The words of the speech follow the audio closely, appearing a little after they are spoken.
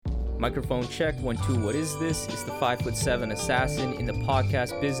Microphone check, 1, 2, what is this? It's the 5'7" assassin in the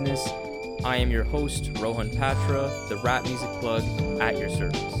podcast business. I am your host, Rohan Patra, the rap music plug at your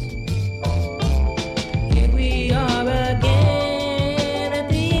service. Here we are again at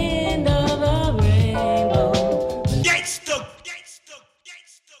the end of a rainbow.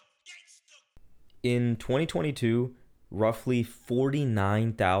 In 2022, roughly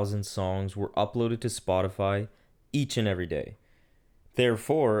 49,000 songs were uploaded to Spotify each and every day.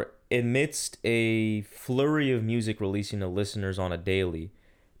 Therefore, amidst a flurry of music releasing to listeners on a daily,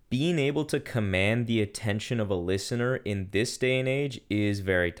 being able to command the attention of a listener in this day and age is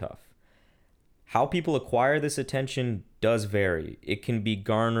very tough. How people acquire this attention does vary. It can be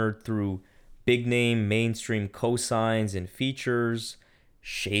garnered through big name mainstream cosigns and features,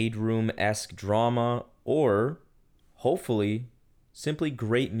 shade room-esque drama, or hopefully simply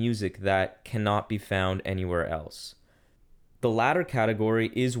great music that cannot be found anywhere else. The latter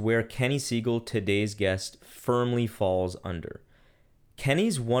category is where Kenny Segal, today's guest, firmly falls under.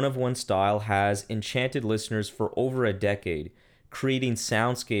 Kenny's one-of-one style has enchanted listeners for over a decade, creating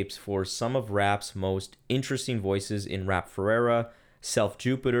soundscapes for some of rap's most interesting voices in Rap Ferreira, Self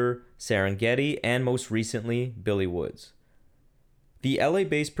Jupiter, Serengeti, and most recently, Billy Woods. The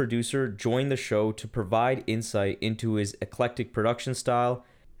LA-based producer joined the show to provide insight into his eclectic production style,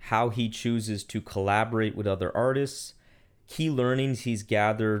 how he chooses to collaborate with other artists, key learnings he's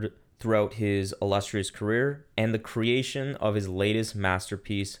gathered throughout his illustrious career, and the creation of his latest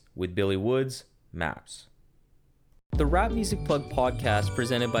masterpiece with Billy Woods, Maps. The Rap Music Plug podcast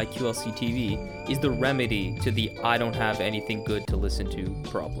presented by QLC TV is the remedy to the I don't have anything good to listen to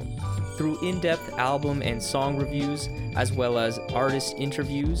problem. Through in-depth album and song reviews, as well as artist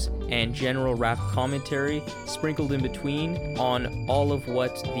interviews and general rap commentary sprinkled in between on all of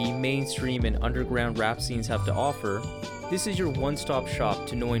what the mainstream and underground rap scenes have to offer, this is your one-stop shop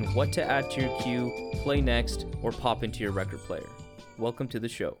to knowing what to add to your queue, play next, or pop into your record player. Welcome to the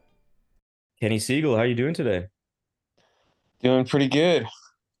show. Kenny Segal, how are you doing today? Doing pretty good.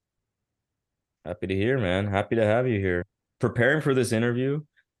 Happy to hear, man. Happy to have you here. Preparing for this interview,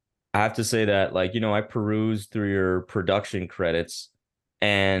 I have to say that, I perused through your production credits,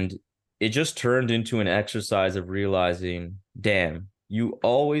 and it just turned into an exercise of realizing, damn, you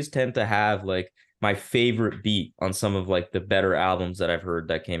always tend to have, my favorite beat on some of, the better albums that I've heard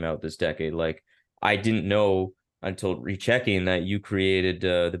that came out this decade. I didn't know until rechecking that you created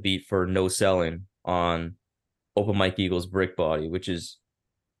the beat for No Selling on Open Mike Eagle's Brick Body, which is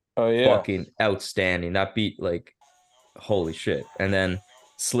fucking outstanding. That beat, holy shit. And then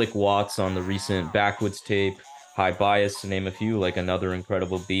Slick Watts on the recent Backwoods tape, High Bias, to name a few, another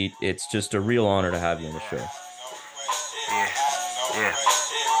incredible beat. It's just a real honor to have you on the show. Yeah.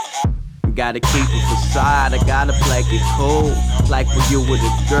 Gotta keep a facade, I gotta play it cool. Like when you with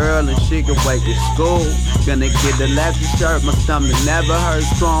a girl and she can wait to school. Gonna get the leather shirt, my stomach never hurt.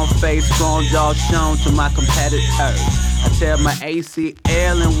 Strong face, strong jaw shown to my competitors. I tear my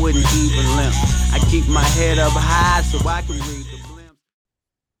ACL and wouldn't even limp. I keep my head up high so I can read the blimp.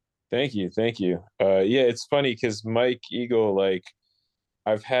 Thank you. Yeah, it's funny because Mike Eagle,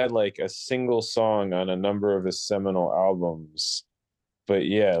 I've had a single song on a number of his seminal albums. But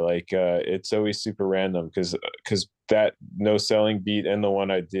yeah, it's always super random because that No Selling beat and the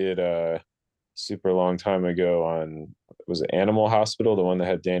one I did super long time ago on, was it Animal Hospital, the one that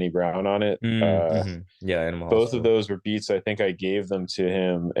had Danny Brown on it? Yeah, Animal both Hospital. of those were beats I think I gave them to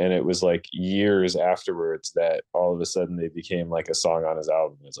him, and it was years afterwards that all of a sudden they became a song on his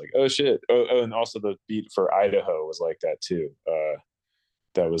album. It's oh shit. Oh, and also the beat for Idaho was like that too.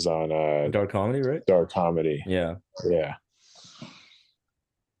 That was on Dark Comedy, right? Dark Comedy. Yeah.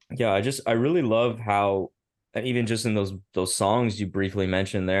 Yeah, I really love how, even just in those songs you briefly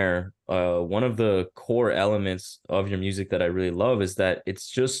mentioned there, one of the core elements of your music that I really love is that it's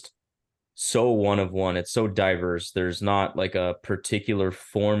just so one of one. It's so diverse. There's not a particular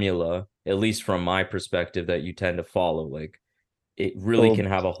formula, at least from my perspective, that you tend to follow. It really can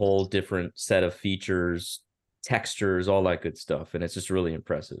have a whole different set of features, textures, all that good stuff, and it's just really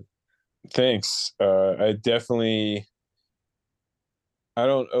impressive. Thanks. I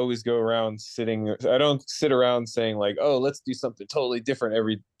don't always go around I don't sit around saying oh, let's do something totally different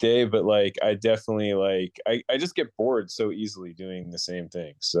every day. But I definitely I just get bored so easily doing the same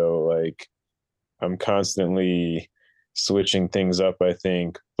thing. So I'm constantly switching things up, I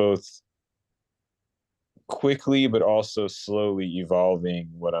think, both quickly, but also slowly evolving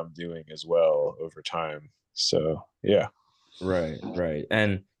what I'm doing as well over time. So, yeah. Right.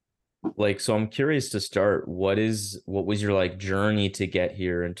 And so I'm curious to start, what was your journey to get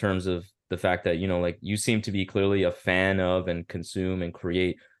here, in terms of the fact that, you seem to be clearly a fan of and consume and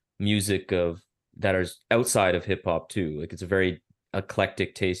create music of that are outside of hip hop too. Like it's a very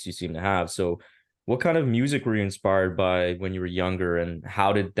eclectic taste you seem to have. So what kind of music were you inspired by when you were younger, and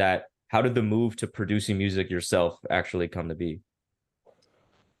how did the move to producing music yourself actually come to be?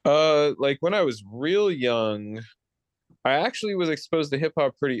 Like when I was real young, I actually was exposed to hip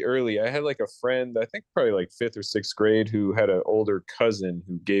hop pretty early. I had like a friend, I think probably like fifth or sixth grade, who had an older cousin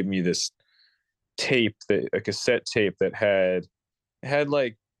who gave me this tape, that a cassette tape that had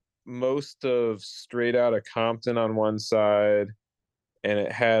like most of Straight Outta Compton on one side, and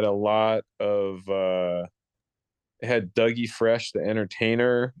it had a lot of it had Dougie Fresh, the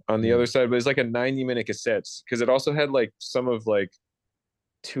entertainer, on the other Mm. side, but it's like a 90-minute cassette because it also had like some of like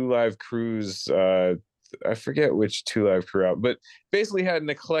Two Live Crew's I forget which Two Live Crew out, but basically had an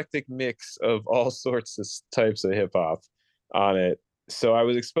eclectic mix of all sorts of types of hip hop on it. So I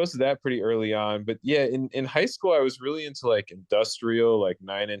was exposed to that pretty early on. But yeah, in high school I was really into like industrial, like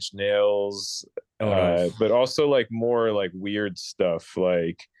Nine Inch Nails, Oh, nice. but also like more like weird stuff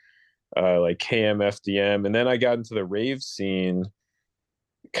like KMFDM. And then I got into the rave scene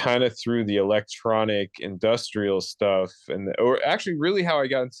kind of through the electronic industrial stuff, and or actually really how I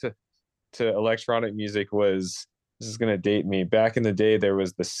got into to electronic music was, this is going to date me, back in the day there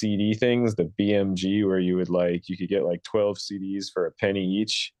was the CD things, the BMG, where you could get like 12 CDs for a penny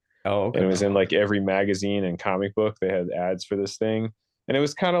each, Oh, and it was okay. in like every magazine and comic book they had ads for this thing, and it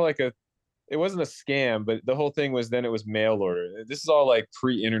was kind of like a, it wasn't a scam, but the whole thing was, then it was mail order. This is all like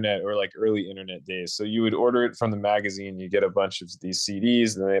pre-internet or like early internet days. So you would order it from the magazine, you get a bunch of these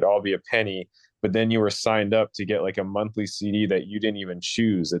CDs, and they'd all be a penny. But then you were signed up to get like a monthly CD that you didn't even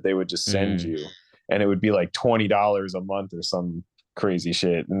choose, that they would just send Mm, you, and it would be like $20 a month or some crazy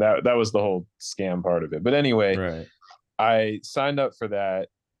shit. And that was the whole scam part of it. But anyway, right. I signed up for that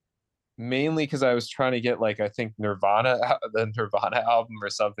mainly because I was trying to get like, I think Nirvana, the Nirvana album or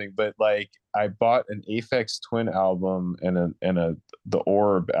something. But like I bought an Aphex Twin album and a the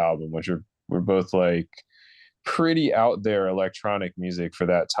Orb album, which were both like pretty out there electronic music for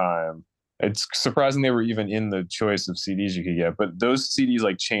that time. It's surprising they were even in the choice of CDs you could get, but those CDs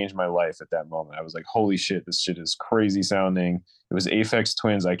like changed my life at that moment. I was like, holy shit, this shit is crazy sounding. It was Aphex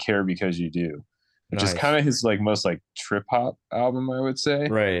Twins, I Care Because You Do, which is kind Nice. of his like most like trip hop album, I would say.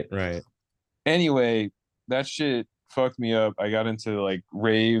 Right, right. Anyway, that shit fucked me up. I got into like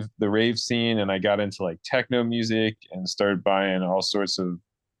the rave scene, and I got into like techno music and started buying all sorts of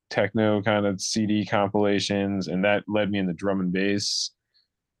techno kind of CD compilations, and that led me into drum and bass.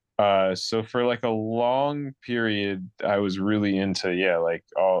 So for like a long period, I was really into, yeah, like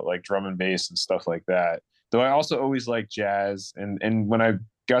all like drum and bass and stuff like that. Though I also always liked jazz, and when I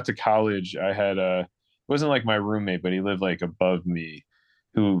got to college, I had a, it wasn't like my roommate, but he lived like above me,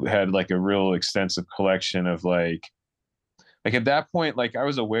 who had like a real extensive collection of like at that point, like I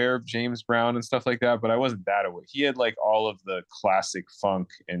was aware of James Brown and stuff like that, but I wasn't that aware. He had like all of the classic funk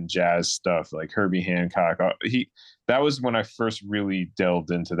and jazz stuff, like Herbie Hancock. He That was when I first really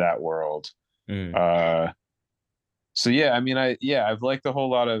delved into that world. Mm. Uh, so yeah, I mean, I've liked a whole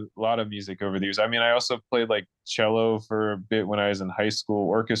lot of music over the years. I mean, I also played like cello for a bit when I was in high school,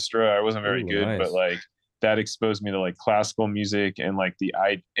 orchestra. I wasn't very Ooh, good, but nice. like that exposed me to like classical music, and like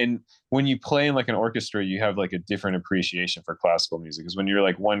and when you play in like an orchestra, you have like a different appreciation for classical music, because when you're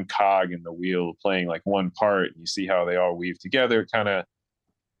like one cog in the wheel playing like one part and you see how they all weave together, it kind of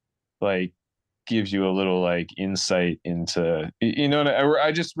like gives you a little like insight into, you know.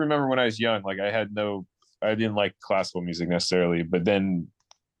 I just remember when I was young, like I didn't like classical music necessarily, but then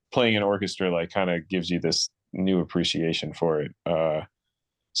playing an orchestra like kind of gives you this new appreciation for it.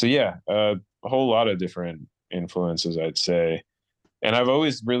 So yeah, a whole lot of different influences, I'd say. And I've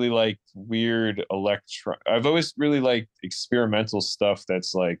always really liked weird I've always really liked experimental stuff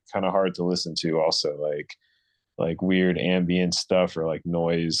that's like kind of hard to listen to also, like weird ambient stuff or like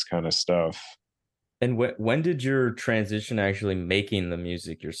noise kind of stuff. And when did your transition actually making the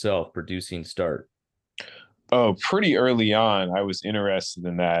music yourself, producing start? Oh, pretty early on, I was interested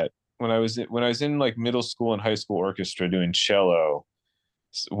in that. When I was in like middle school and high school orchestra doing cello,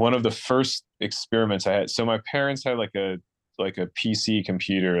 one of the first experiments I had. So my parents had like a PC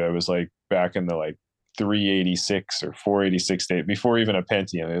computer that was like back in the like 386 or 486 state, before even a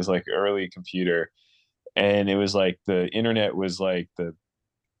Pentium. It was like early computer, and it was like the internet was like the,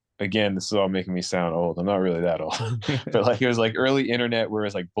 again, this is all making me sound old. I'm not really that old, but like it was like early internet where it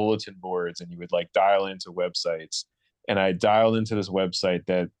was like bulletin boards and you would like dial into websites. And I dialed into this website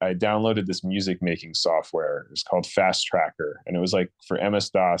that I downloaded this music making software. It was called Fast Tracker, and it was like for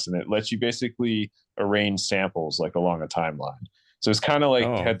MS DOS, and it lets you basically arrange samples like along a timeline. So it's kind of like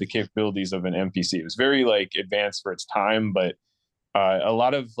Oh, had the capabilities of an MPC. It was very like advanced for its time, but A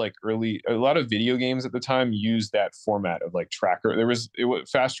lot of a lot of video games at the time used that format of like tracker.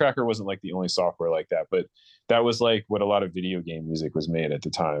 Fast Tracker wasn't like the only software like that, but that was like what a lot of video game music was made at the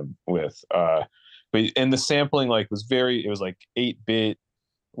time with. But and the sampling like was it was like 8-bit,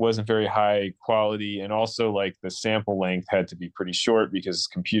 wasn't very high quality, and also like the sample length had to be pretty short because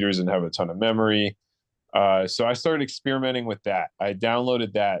computers didn't have a ton of memory. So I started experimenting with that. I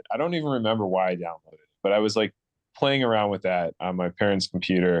downloaded that. I don't even remember why I downloaded it, but I was like playing around with that on my parents'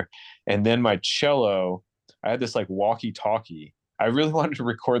 computer. And then my cello, I had this like walkie-talkie. I really wanted to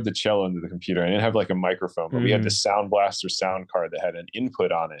record the cello into the computer. I didn't have like a microphone, but we had this Sound Blaster sound card that had an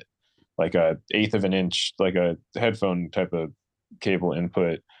input on it, like a eighth of an inch, like a headphone type of cable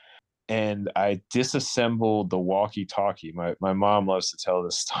input. And I disassembled the walkie-talkie. My mom loves to tell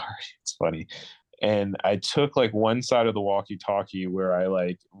this story. It's funny. And I took like one side of the walkie-talkie where I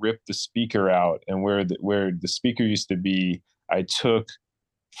like ripped the speaker out, and where the speaker used to be, I took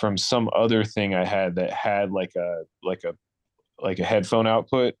from some other thing I had that had like a headphone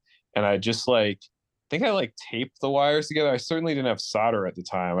output, and I just like I think I like taped the wires together. I certainly didn't have solder at the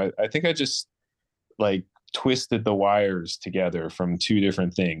time. I think I just like twisted the wires together from two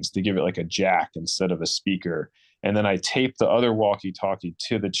different things to give it like a jack instead of a speaker. And then I taped the other walkie-talkie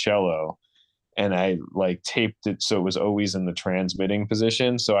to the cello, and I like taped it so it was always in the transmitting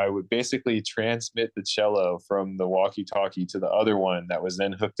position. So I would basically transmit the cello from the walkie-talkie to the other one that was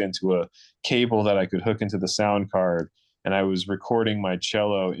then hooked into a cable that I could hook into the sound card. And I was recording my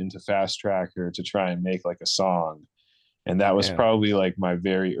cello into Fast Tracker to try and make like a song. And that was Yeah. probably like my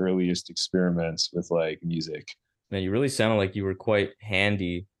very earliest experiments with like music. Now you really sounded like you were quite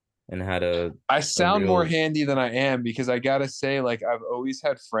handy and had I sound more real handy than I am, because I gotta say, like, I've always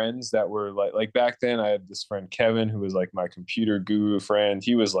had friends that were like back then I had this friend Kevin who was like my computer guru friend.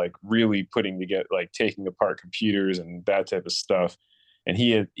 He was like really putting together, like taking apart computers and that type of stuff. And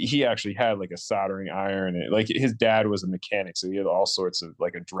he actually had like a soldering iron, and like his dad was a mechanic, so he had all sorts of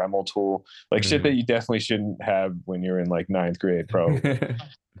like a Dremel tool, like shit that you definitely shouldn't have when you're in like ninth grade, probably.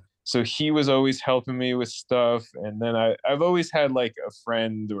 So he was always helping me with stuff. And then I've always had like a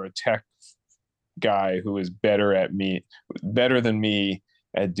friend or a tech guy who was better than me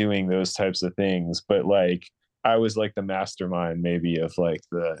at doing those types of things. But like I was like the mastermind maybe of like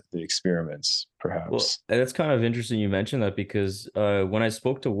the experiments, Well, perhaps. that's kind of interesting you mentioned that, because when I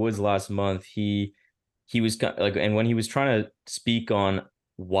spoke to Woods last month, he was like, and when he was trying to speak on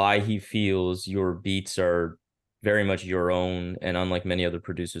why he feels your beats are very much your own and unlike many other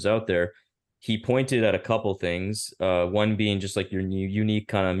producers out there, he pointed at a couple things. One being just like your unique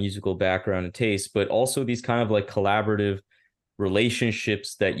kind of musical background and taste, but also these kind of like collaborative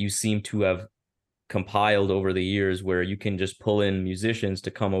relationships that you seem to have compiled over the years, where you can just pull in musicians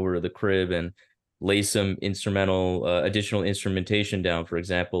to come over to the crib and lay some instrumental additional instrumentation down. For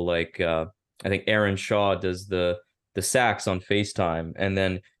example, like I think Aaron Shaw does the sax on FaceTime, and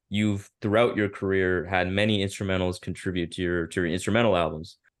then you've throughout your career had many instrumentals contribute to your instrumental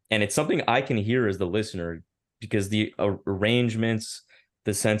albums. And it's something I can hear as the listener, because the arrangements,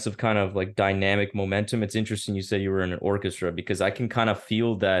 the sense of kind of like dynamic momentum. It's interesting you said you were in an orchestra, because I can kind of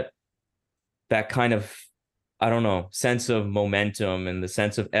feel that kind of, I don't know, sense of momentum and the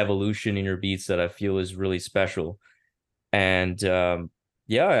sense of evolution in your beats that I feel is really special. And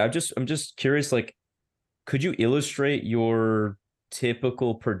yeah, I'm just curious, like, could you illustrate your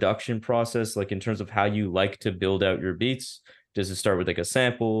typical production process, like in terms of how you like to build out your beats? Does it start with like a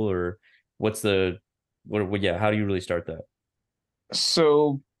sample, or what's the what yeah, how do you really start that?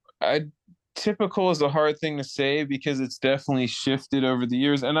 So I typical is a hard thing to say because it's definitely shifted over the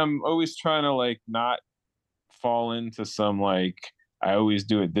years. And I'm always trying to like not fall into some like I always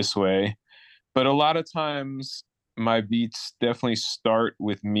do it this way. But a lot of times my beats definitely start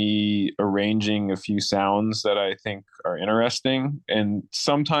with me arranging a few sounds that I think are interesting. And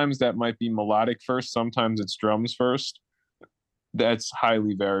sometimes that might be melodic first, sometimes it's drums first. That's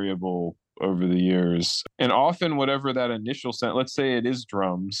highly variable over the years. And often whatever that initial sound, let's say it is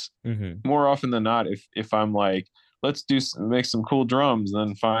drums, more often than not, if I'm like, let's make some cool drums,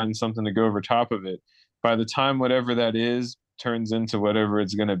 then find something to go over top of it. By the time whatever that is turns into whatever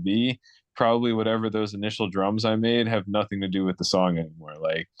it's going to be, probably whatever those initial drums I made have nothing to do with the song anymore.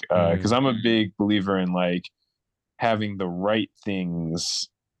 Like, because I'm a big believer in like having the right things.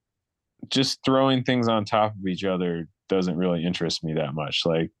 Just throwing things on top of each other doesn't really interest me that much.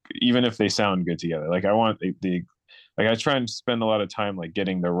 Like, even if they sound good together, like I want the like I try and spend a lot of time like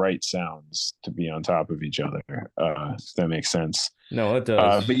getting the right sounds to be on top of each other. If that makes sense. No, it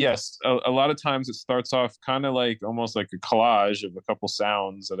does. But yes, a lot of times it starts off kind of like almost like a collage of a couple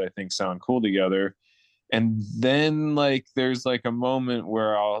sounds that I think sound cool together. And then like there's like a moment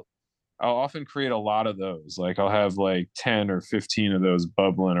where I'll often create a lot of those. Like I'll have like 10 or 15 of those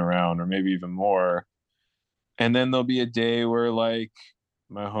bubbling around, or maybe even more. And then there'll be a day where like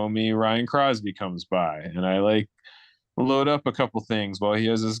my homie Ryan Crosby comes by, and I like load up a couple things while he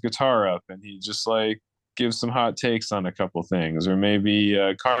has his guitar up, and he just like gives some hot takes on a couple things. Or maybe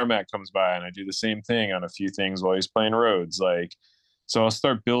Carmack comes by and I do the same thing on a few things while he's playing Rhodes. Like, so I'll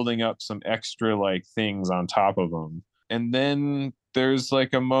start building up some extra like things on top of them. And then there's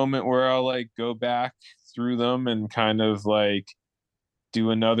like a moment where I'll like go back through them and kind of like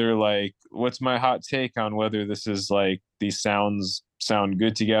do another like, what's my hot take on whether this is like these sounds sound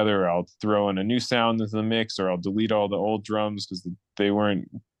good together, or I'll throw in a new sound into the mix, or I'll delete all the old drums because they weren't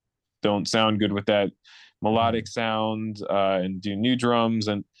don't sound good with that melodic sound, and do new drums.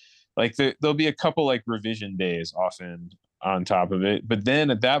 And like there'll be a couple like revision days often on top of it. But then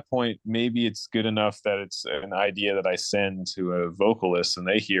at that point, maybe it's good enough that it's an idea that I send to a vocalist and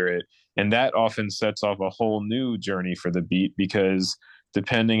they hear it. And that often sets off a whole new journey for the beat, because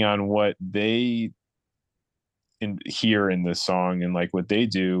depending on what they hear in the song and like what they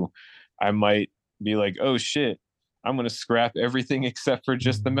do, I might be like, oh shit, I'm gonna scrap everything except for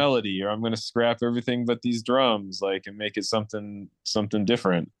just the melody, or I'm gonna scrap everything but these drums, like, and make it something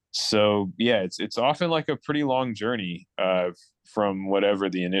different. So yeah, it's often like a pretty long journey, from whatever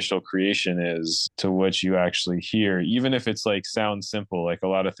the initial creation is to what you actually hear, even if it's like sounds simple. Like a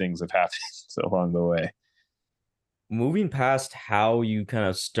lot of things have happened along the way. Moving past how you kind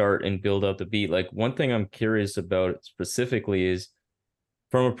of start and build up the beat, like one thing I'm curious about specifically is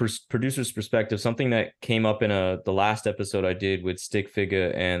from a producer's perspective, something that came up in the last episode I did with Stick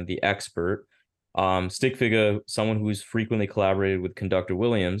Figure and the Expert. Stick Figure, someone who's frequently collaborated with Conductor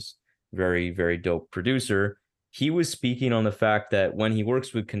Williams, very, very dope producer. He was speaking on the fact that when he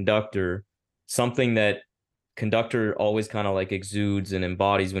works with Conductor, something that Conductor always kind of like exudes and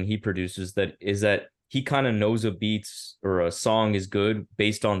embodies when he produces, that is that he kind of knows a beats or a song is good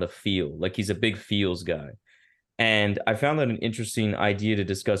based on the feel. Like he's a big feels guy. And I found that an interesting idea to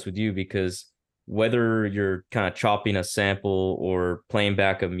discuss with you, because whether you're kind of chopping a sample or playing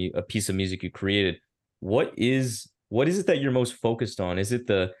back a piece of music you created, what is it that you're most focused on? Is it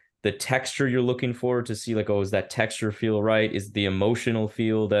the texture you're looking for to see like, oh, is that texture feel right? Is the emotional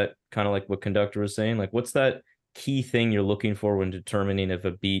feel that kind of like what Conductor was saying? Like, what's that key thing you're looking for when determining if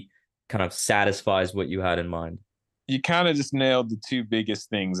a beat kind of satisfies what you had in mind? You kind of just nailed the two biggest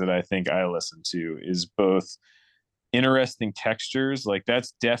things that I think I listen to, is both interesting textures. Like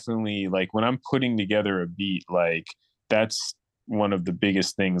that's definitely like when I'm putting together a beat, like that's one of the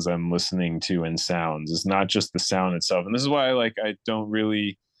biggest things I'm listening to in sounds, is not just the sound itself. And this is why like I don't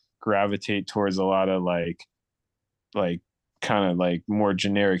really gravitate towards a lot of like kind of like more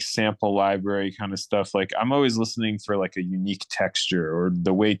generic sample library kind of stuff. Like I'm always listening for like a unique texture, or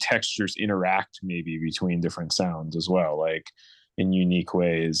the way textures interact maybe between different sounds as well, like in unique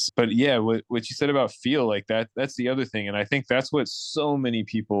ways. But yeah, what you said about feel, like that's the other thing. And I think that's what so many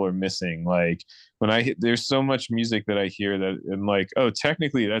people are missing. Like when there's so much music that I hear that I'm like, oh,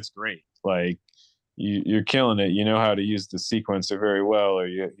 technically that's great. Like you're killing it. You know how to use the sequencer very well, or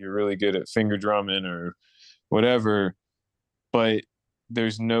you're really good at finger drumming or whatever. But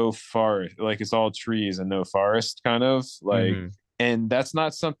there's no forest, like it's all trees and no forest kind of like. Mm-hmm. And that's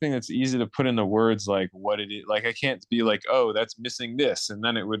not something that's easy to put into words, like what it is. Like I can't be like, oh, that's missing this, and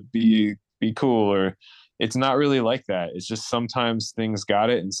then it would be cool. Or it's not really like that. It's just sometimes things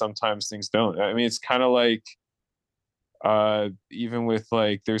got it and sometimes things don't. I mean, it's kind of like even with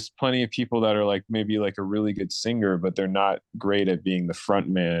like there's plenty of people that are like maybe like a really good singer, but they're not great at being the front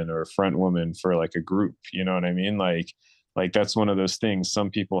man or front woman for like a group. You know what I mean? Like that's one of those things. Some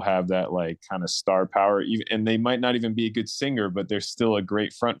people have that like kind of star power, even, and they might not even be a good singer, but they're still a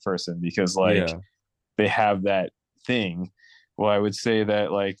great front person because like Yeah. they have that thing. Well, I would say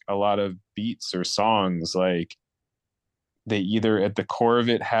that like a lot of beats or songs, like they either at the core of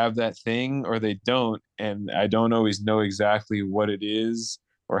it have that thing or they don't. And I don't always know exactly what it is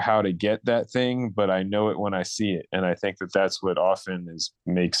or how to get that thing, but I know it when I see it. And I think that that's what often is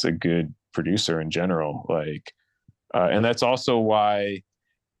makes a good producer in general. Like, and that's also why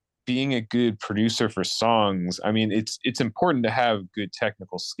being a good producer for songs, I mean, it's important to have good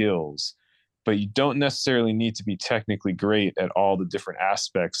technical skills, but you don't necessarily need to be technically great at all the different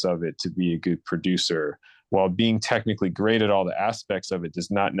aspects of it to be a good producer. While being technically great at all the aspects of it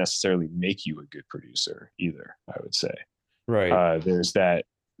does not necessarily make you a good producer either, I would say. Right. There's that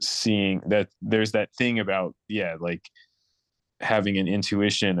seeing that there's that thing about, yeah, like having an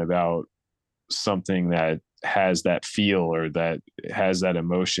intuition about something that has that feel or that has that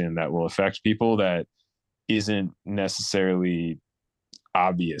emotion that will affect people, that isn't necessarily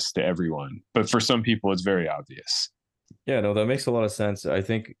obvious to everyone, but for some people it's very obvious. Yeah, no, that makes a lot of sense. I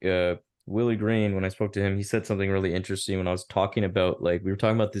think Willie Green, when I spoke to him, he said something really interesting when I was talking about like we were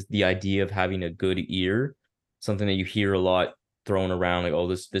talking about the idea of having a good ear, something that you hear a lot thrown around, like, oh,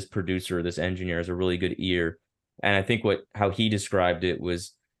 this producer, this engineer has a really good ear. And I think what how he described it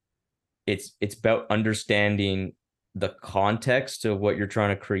was it's about understanding the context of what you're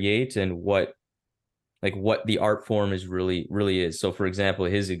trying to create and what the art form is really is. So for example,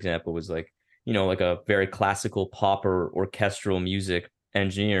 his example was like, like a very classical pop or orchestral music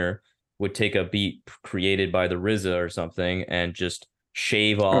engineer would take a beat created by the RZA or something and just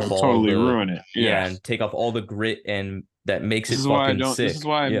shave Oh, off all totally the ruin it. yeah Yeah. and take off all the grit and that makes This it is why I fucking don't, this is sick.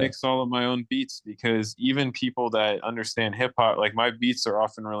 why I Yeah. mix all of my own beats, because even people that understand hip hop, like my beats are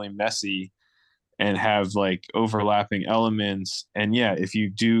often really messy and have like overlapping elements. And yeah, if you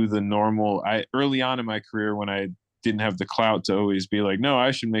do the normal, I early on in my career when I didn't have the clout to always be like, no, I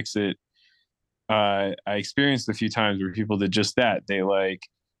should mix it. I experienced a few times where people did just that. They like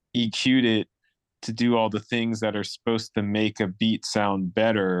EQ'd it to do all the things that are supposed to make a beat sound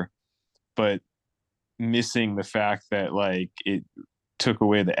better, but missing the fact that like it took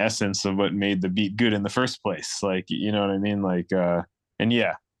away the essence of what made the beat good in the first place. Like, you know what I mean? Like, and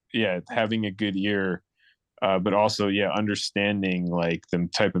yeah, having a good ear, but also, yeah, understanding like the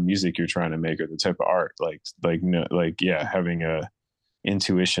type of music you're trying to make or the type of art, no, like, yeah, having a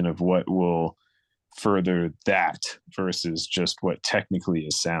intuition of what will further that versus just what technically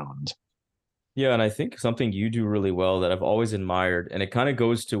is sound. Yeah, and I think something you do really well that I've always admired, and it kind of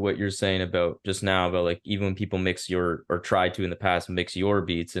goes to what you're saying about just now about like even when people mix your or try to in the past mix your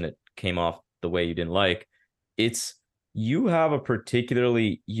beats and it came off the way you didn't like, it's you have a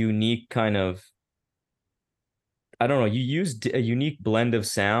particularly unique kind of I don't know, you use a unique blend of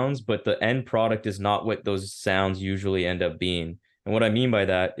sounds, but the end product is not what those sounds usually end up being. And what I mean by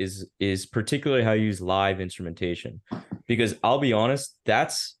that is particularly how you use live instrumentation. Because I'll be honest,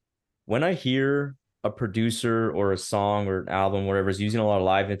 that's when I hear a producer or a song or an album, whatever, is using a lot of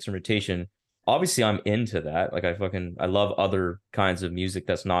live instrumentation, obviously I'm into that. Like I love other kinds of music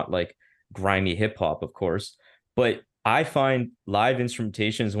that's not like grimy hip hop, of course. But I find live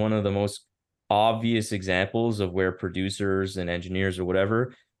instrumentation is one of the most obvious examples of where producers and engineers or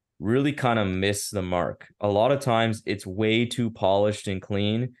whatever really kind of miss the mark. A lot of times it's way too polished and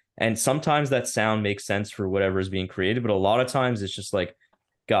clean. And sometimes that sound makes sense for whatever is being created, but a lot of times it's just like,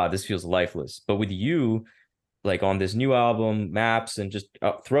 God, this feels lifeless. But with you, like on this new album, Maps, and just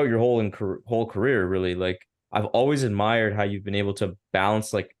throughout your whole career, really, like I've always admired how you've been able to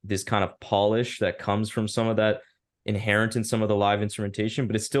balance like this kind of polish that comes from some of that inherent in some of the live instrumentation,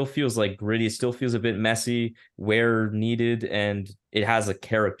 but it still feels like gritty. It still feels a bit messy where needed, and it has a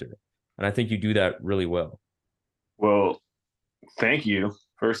character. And I think you do that really well. Well, thank you,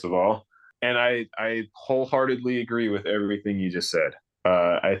 first of all. And I wholeheartedly agree with everything you just said.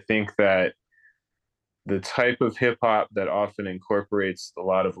 I think that the type of hip hop that often incorporates a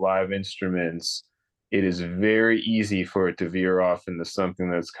lot of live instruments, it is very easy for it to veer off into something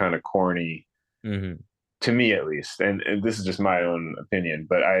that's kind of corny, Mm-hmm. to me at least. And this is just my own opinion,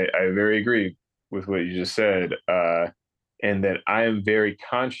 but I very agree with what you just said. And that I am very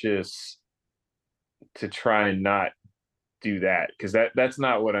conscious to try and not do that, because that's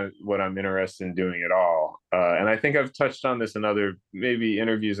not what I'm interested in doing at all. And I think I've touched on this in other maybe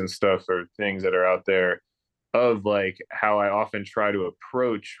interviews and stuff or things that are out there of like how I often try to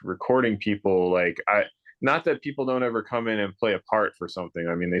approach recording people. Like I not that people don't ever come in and play a part for something.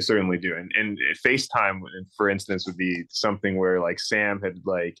 I mean, they certainly do. And FaceTime, for instance, would be something where like Sam had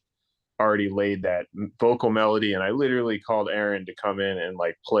like already laid that vocal melody, and I literally called Aaron to come in and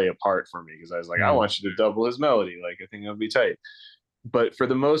like play a part for me because I was like, I Mm-hmm. want you to double his melody. Like I think it'll be tight. But for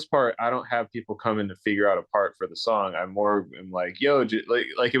the most part, I don't have people come in to figure out a part for the song. I'm more am like, yo,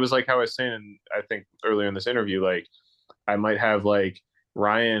 like it was like how I was saying, I think earlier in this interview, like I might have like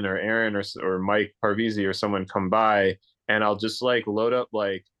Ryan or Aaron or Mike Parvizi or someone come by, and I'll just like load up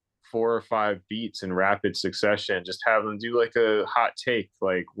like 4 or 5 beats in rapid succession, just have them do like a hot take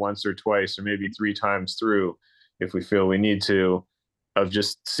like once or twice or maybe 3 times through if we feel we need to, of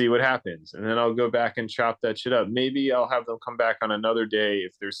just see what happens. And then I'll go back and chop that shit up. Maybe I'll have them come back on another day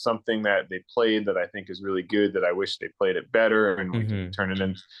if there's something that they played that I think is really good that I wish they played it better and we can Mm-hmm. turn it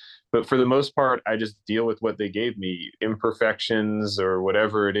in. But for the most part, I just deal with what they gave me, imperfections or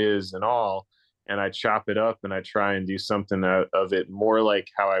whatever it is and all. And I chop it up and I try and do something of it more like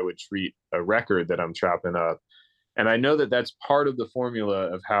how I would treat a record that I'm chopping up. And I know that that's part of the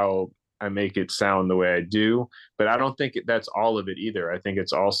formula of how I make it sound the way I do, but I don't think that's all of it either. I think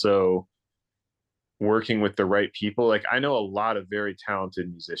it's also working with the right people. Like I know a lot of very talented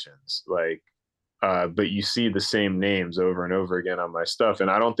musicians, like but you see the same names over and over again on my stuff,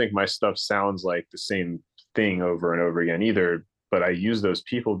 and I don't think my stuff sounds like the same thing over and over again either. But I use those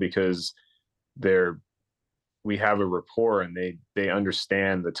people because they're we have a rapport, and they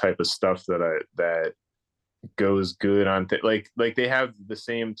understand the type of stuff that goes good on like they have the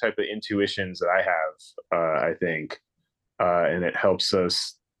same type of intuitions that I have, I think, and it helps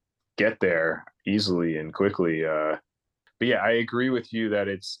us get there easily and quickly. But yeah, I agree with you that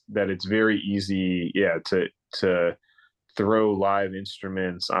it's very easy, yeah, to throw live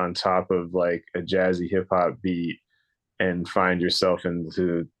instruments on top of like a jazzy hip hop beat and find yourself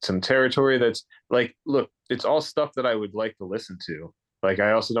into some territory that's like, look, it's all stuff that I would like to listen to. Like,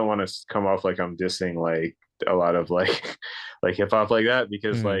 I also don't want to come off like I'm dissing like a lot of like like hip hop like that,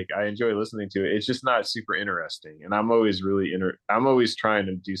 because Mhm. like I enjoy listening to it. It's just not super interesting, and I'm always I'm always trying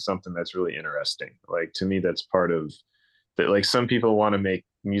to do something that's really interesting. Like to me, that's part of that. Like some people want to make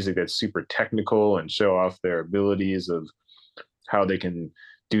music that's super technical and show off their abilities of how they can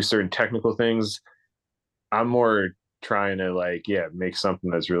do certain technical things. I'm more trying to like, yeah, make something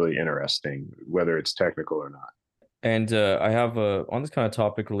that's really interesting, whether it's technical or not. And I have on this kind of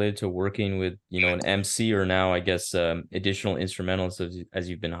topic related to working with, an MC, or now I guess additional instrumentalists, as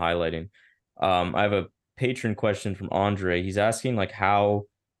you've been highlighting. I have a patron question from Andre. He's asking like how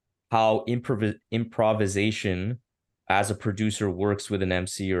improvisation as a producer works with an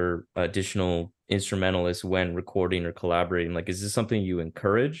MC or additional instrumentalist when recording or collaborating. Like, is this something you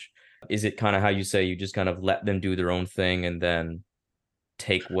encourage? Is it kind of how you say you just kind of let them do their own thing and then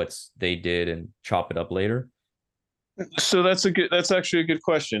take what's they did and chop it up later? So that's actually a good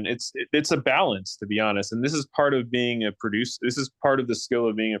question. It's a balance, to be honest, and this is part of being a producer. This is part of the skill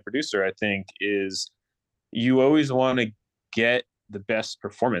of being a producer, I think, is you always want to get the best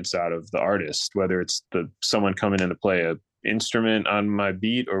performance out of the artist, whether it's the someone coming in to play a instrument on my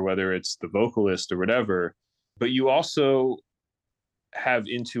beat or whether it's the vocalist or whatever. But you also have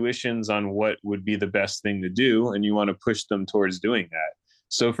intuitions on what would be the best thing to do, and you want to push them towards doing that.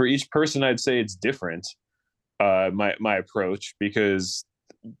 So for each person, I'd say it's different, my approach, because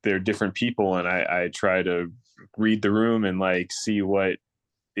they're different people, and I try to read the room and like see what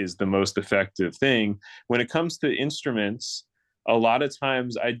is the most effective thing. When it comes to instruments, a lot of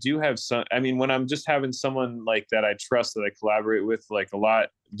times I do have some, I mean, when I'm just having someone like that I trust, that I collaborate with like a lot,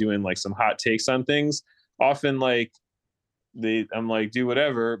 doing like some hot takes on things, often like I'm like, do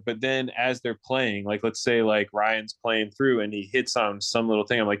whatever. But then as they're playing, like let's say like Ryan's playing through and he hits on some little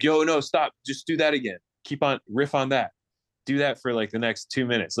thing, I'm like, yo, no, stop, just do that again, keep on, riff on that, do that for like the next 2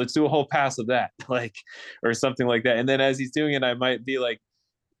 minutes, let's do a whole pass of that, like, or something like that. And then as he's doing it, I might be like,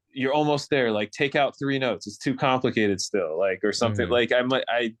 you're almost there, like take out 3 notes, it's too complicated still, like, or something. Mm-hmm. Like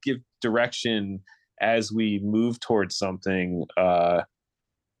I give direction as we move towards something.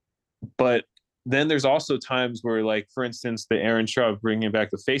 But then there's also times where, like, for instance, the Aaron Shaw, bringing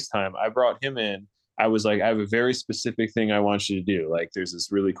back the FaceTime, I brought him in. I was like, I have a very specific thing I want you to do. Like, there's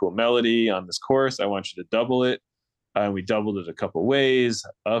this really cool melody on this chorus, I want you to double it. And we doubled it a couple ways,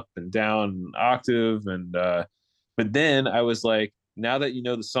 up and down octave. And but then I was like, now that you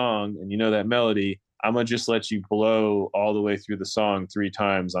know the song and you know that melody, I'm gonna just let you blow all the way through the song 3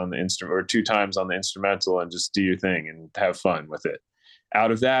 times on the instrument, or 2 times on the instrumental, and just do your thing and have fun with it. Out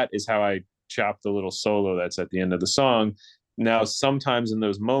of that is how I chop the little solo that's at the end of the song. Now, sometimes in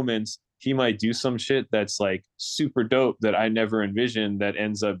those moments, he might do some shit that's like super dope that I never envisioned, that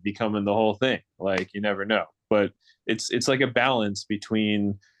ends up becoming the whole thing. Like, you never know. But it's like a balance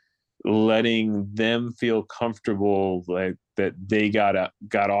between letting them feel comfortable, like that they got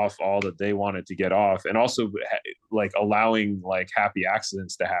off all that they wanted to get off, and also like allowing like happy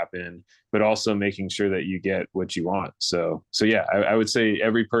accidents to happen, but also making sure that you get what you want. So yeah, I would say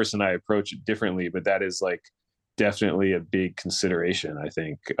every person I approach it differently, but that is like definitely a big consideration, I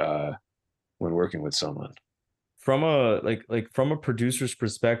think, when working with someone. From a from a producer's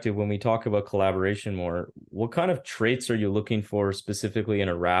perspective, when we talk about collaboration more, what kind of traits are you looking for specifically in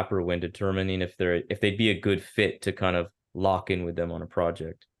a rapper when determining if they'd be a good fit to kind of lock in with them on a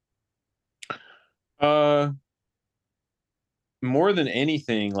project? uh More than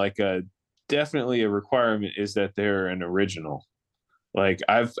anything, like a definitely a requirement is that they're an original. Like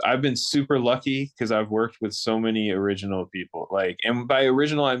I've been super lucky because I've worked with so many original people. Like, and by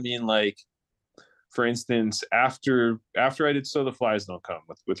original I mean, like, for instance, after I did So the Flies Don't Come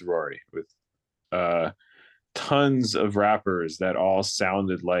with Rory, with uh tons of rappers that all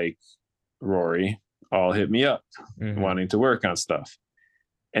sounded like Rory all hit me up Mm-hmm. wanting to work on stuff.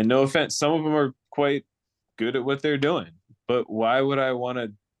 And no offense, some of them are quite good at what they're doing, but why would I want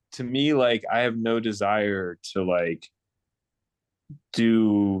to to me, like I have no desire to like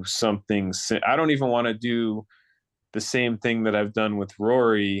do something. I don't even want to do the same thing that I've done with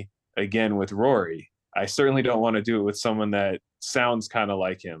Rory again with Rory. I certainly don't want to do it with someone that sounds kind of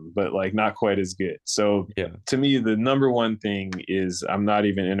like him, but like not quite as good. So Yeah. to me, the number one thing is I'm not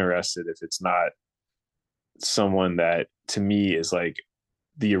even interested if it's not someone that to me is like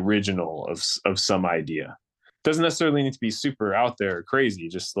the original of some idea. Doesn't necessarily need to be super out there or crazy,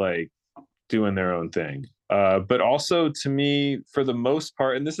 just like doing their own thing. But also to me, for the most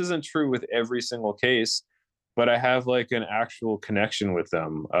part, and this isn't true with every single case, but I have like an actual connection with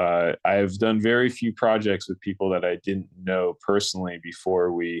them. I've done very few projects with people that I didn't know personally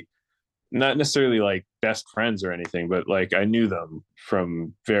before we, not necessarily like best friends or anything, but like I knew them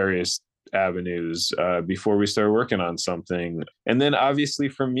from various avenues before we started working on something. And then obviously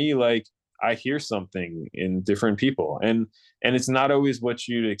for me, like I hear something in different people, and it's not always what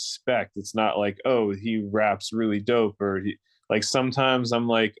you'd expect. It's not like, oh, he raps really dope, or like sometimes I'm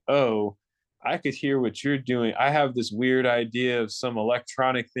like, oh, I could hear what you're doing. I have this weird idea of some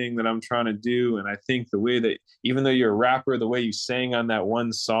electronic thing that I'm trying to do, and I think the way that, even though you're a rapper, the way you sang on that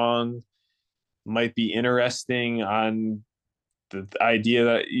one song might be interesting on the idea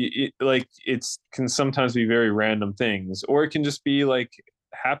that like it's can sometimes be very random things, or it can just be like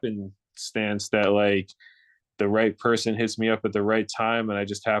happenstance that like the right person hits me up at the right time and I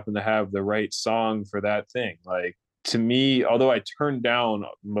just happen to have the right song for that thing. Like to me, although I turn down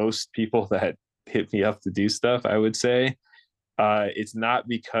most people that hit me up to do stuff, I would say it's not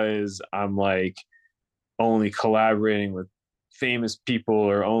because I'm like only collaborating with famous people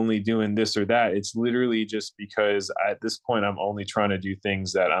or only doing this or that. It's literally just because at this point I'm only trying to do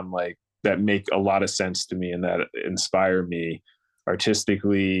things that I'm like that make a lot of sense to me and that inspire me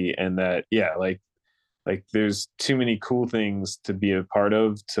artistically, and that like there's too many cool things to be a part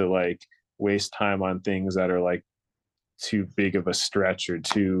of to like waste time on things that are like too big of a stretch or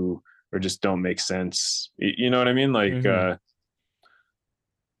too or just don't make sense. You know what I mean? Like Mhm.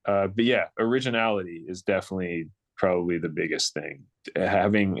 but yeah, originality is definitely probably the biggest thing.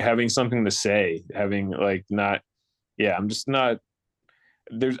 Having something to say, having like not, yeah, I'm just not.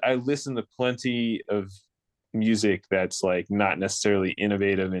 I listen to plenty of music that's like not necessarily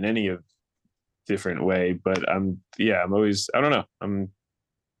innovative in any of different way, but I'm always, I don't know,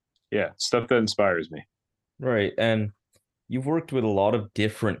 yeah, stuff that inspires me. Right. And you've worked with a lot of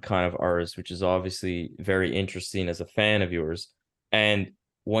different kind of artists, which is obviously very interesting as a fan of yours. And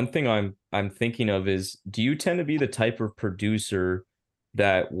one thing I'm thinking of is, do you tend to be the type of producer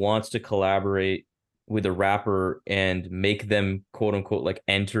that wants to collaborate with a rapper and make them quote unquote like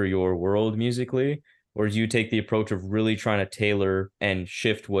enter your world musically? Or do you take the approach of really trying to tailor and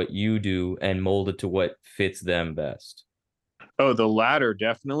shift what you do and mold it to what fits them best? Oh, the latter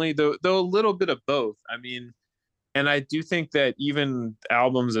definitely, though a little bit of both. I mean, and I do think that even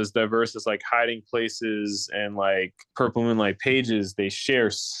albums as diverse as like Hiding Places and like Purple Moonlight Pages, they share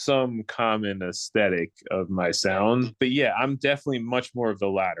some common aesthetic of my sound. But yeah, I'm definitely much more of the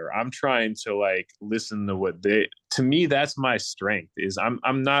latter. I'm trying to like listen to what they, to me, that's my strength is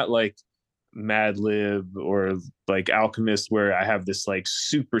I'm not like Mad Lib or like Alchemist where I have this like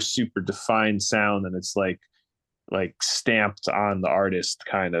super defined sound and it's like stamped on the artist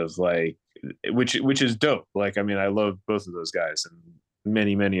kind of like, which is dope. Like I mean I love both of those guys and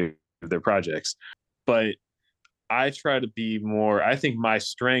many of their projects, but I try to be more, I think my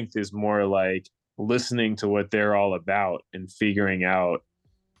strength is more like listening to what they're all about and figuring out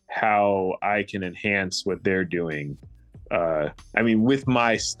how I can enhance what they're doing. I mean with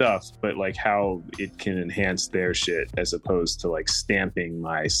my stuff, but like how it can enhance their shit as opposed to like stamping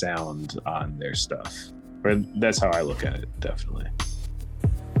my sound on their stuff. Or that's how I look at it, definitely.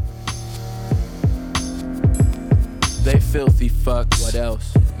 They filthy fucks. What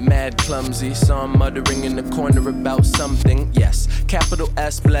else? Mad clumsy, saw him muttering in the corner about something. Yes, capital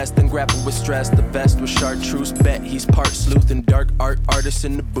S blessed and grapple with stress. The vest with chartreuse, bet he's part sleuth and dark art artist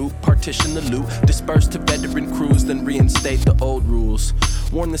in the boot. Partition the loot, disperse to veteran crews, then reinstate the old rules.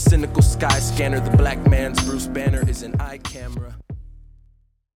 Warn the cynical sky scanner, the black man's Bruce Banner is an eye camera.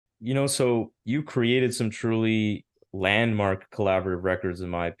 You know, so you created some truly landmark collaborative records, in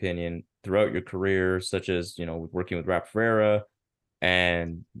my opinion, throughout your career, such as, you know, working with Rap Ferreira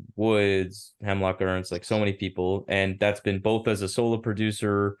and Woods, Hemlock Ernst, like so many people. And that's been both as a solo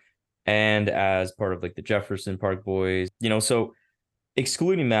producer and as part of like the Jefferson Park Boys. You know, so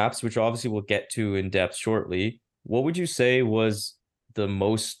excluding Maps, which obviously we'll get to in depth shortly, what would you say was the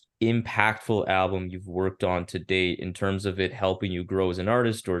most impactful album you've worked on to date in terms of it helping you grow as an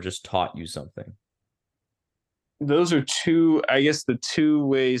artist or just taught you something? those are two, I guess the two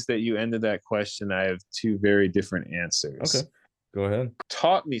ways that you ended that question. I have two very different answers. Okay, go ahead.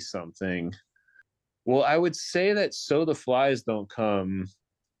 Taught me something. Well, I would say that So the Flies Don't Come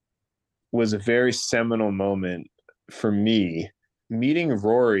was a very seminal moment for me. Meeting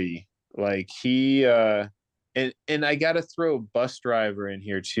Rory, like he and I gotta throw Bus Driver in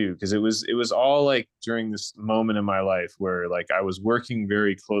here too, because it was all like during this moment in my life where like I was working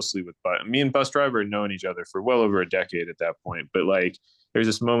very closely with me and Bus Driver had known each other for well over a decade at that point. But like there's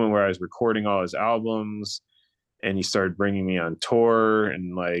this moment where I was recording all his albums and he started bringing me on tour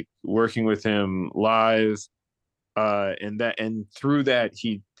and like working with him live. And through that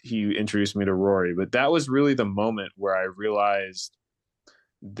he introduced me to Rory. But that was really the moment where I realized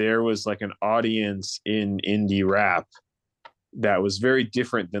there was like an audience in indie rap that was very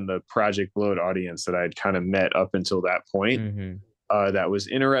different than the Project Blowed audience that I had kind of met up until that point. That was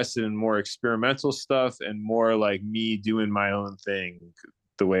interested in more experimental stuff and more like me doing my own thing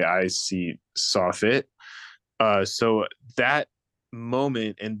the way I saw fit. So that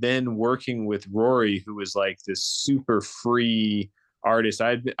moment, and then working with Rory, who was like this super free artist.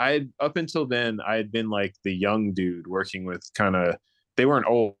 I had up until then I had been like the young dude working with kind of, they weren't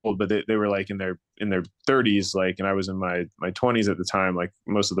old, but they were like in their 30s, like, and I was in my 20s at the time, like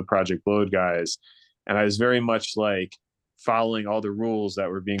most of the Project Blowed guys, and I was very much like following all the rules that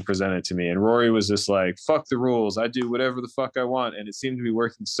were being presented to me. And Rory was just like, fuck the rules, I do whatever the fuck I want, and it seemed to be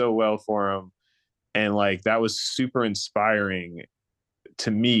working so well for him. And like that was super inspiring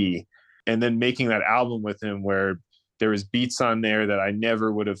to me. And then making that album with him where there was beats on there that I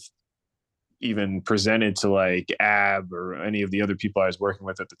never would have even presented to like Ab or any of the other people I was working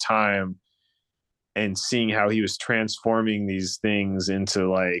with at the time, and seeing how he was transforming these things into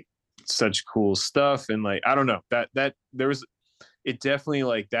like such cool stuff. And like I don't know, that there was, it definitely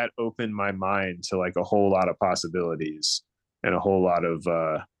like that opened my mind to like a whole lot of possibilities and a lot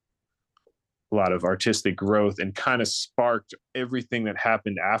of artistic growth, and kind of sparked everything that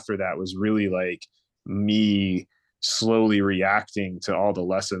happened after that. Was really like me slowly reacting to all the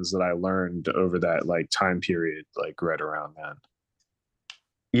lessons that I learned over that like time period, like right around then.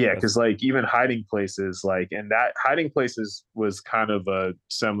 Yeah, because like even Hiding Places, like, and that Hiding Places was kind of a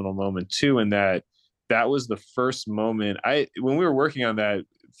seminal moment too, in that that was the first moment when we were working on that.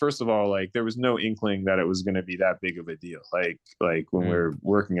 First of all, like there was no inkling that it was going to be that big of a deal, like when we were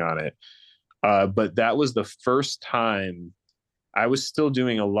working on it. But that was the first time I was still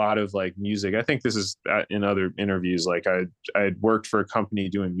doing a lot of like music. I think this is in other interviews. Like I had worked for a company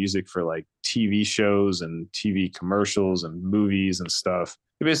doing music for like TV shows and TV commercials and movies and stuff.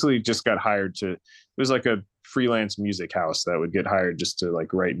 I basically just got hired it was like a freelance music house that would get hired just to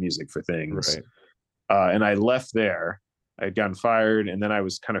like write music for things. Right. And I left there. I had gotten fired, and then I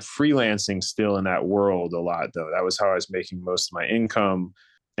was kind of freelancing still in that world a lot, though. That was how I was making most of my income.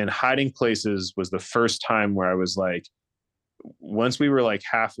 And Hiding Places was the first time where I was like, once we were like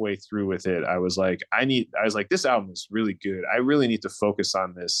halfway through with it, I was like, this album is really good. I really need to focus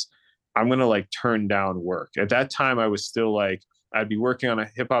on this. I'm going to like turn down work. At that time, I was still like, I'd be working on a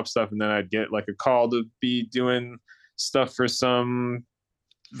hip hop stuff, and then I'd get like a call to be doing stuff for some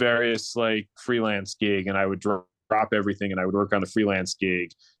various like freelance gig, and I would drop everything and I would work on the freelance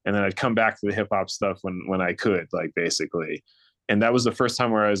gig, and then I'd come back to the hip hop stuff when I could, like, basically. And that was the first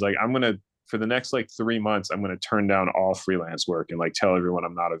time where I was like, for the next like 3 months, I'm going to turn down all freelance work and like tell everyone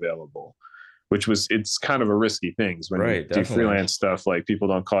I'm not available, it's kind of a risky thing when you do freelance stuff. Like people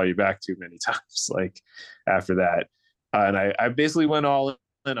don't call you back too many times, like after that. And I basically went all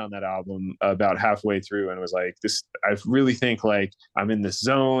in on that album about halfway through, and was like, I really think like I'm in this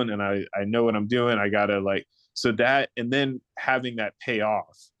zone and I know what I'm doing. I gotta like, so that, and then having that pay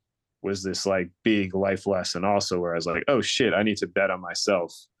off was this like big life lesson also, where I was like, oh shit, I need to bet on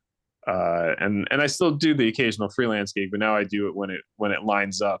myself. And I still do the occasional freelance gig, but now I do it when it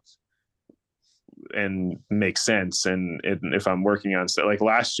lines up and makes sense. And if I'm working on stuff, like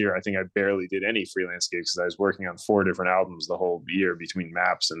last year, I think I barely did any freelance gigs because I was working on 4 different albums the whole year between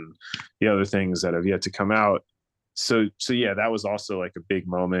Maps and the other things that have yet to come out. So yeah, that was also like a big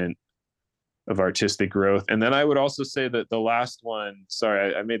moment of artistic growth. And then I would also say that the last one,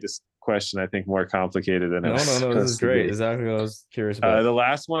 sorry, I made this question, I think, more complicated than no, this is great. Exactly what I was curious about. The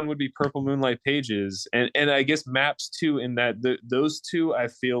last one would be Purple Moonlight Pages, and I guess Maps too, in that those two I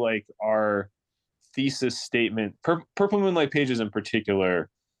feel like are thesis statement. Purple Moonlight Pages in particular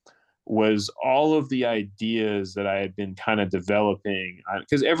was all of the ideas that I had been kind of developing,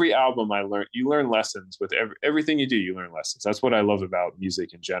 because every album you learn lessons with everything you do. You learn lessons. That's what I love about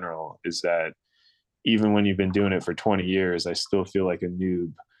music in general, is that even when you've been doing it for 20 years, I still feel like a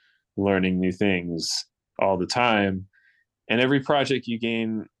noob learning new things all the time. And every project you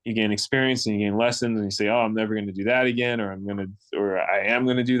gain experience and you gain lessons, and you say, oh, I'm never going to do that again, or I am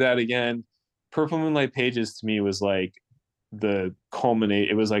going to do that again. Purple Moonlight Pages to me was like the culminate.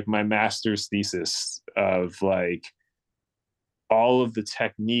 It was like my master's thesis of like all of the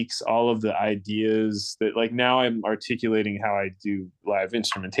techniques, all of the ideas that like now I'm articulating how I do live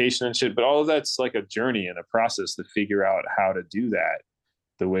instrumentation and shit, but all of that's like a journey and a process to figure out how to do that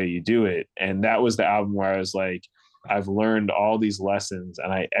the way you do it. And that was the album where I was like, I've learned all these lessons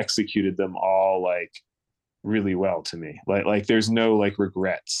and I executed them all like really well to me. Like there's no like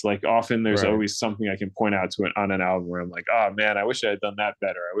regrets. Like often there's Right. always something I can point out to it on an album where I'm like, oh man, I wish I had done that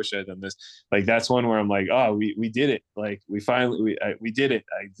better. I wish I had done this. Like that's one where I'm like, oh, we did it. Like we finally we did it.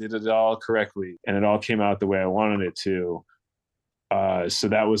 I did it all correctly, and it all came out the way I wanted it to. So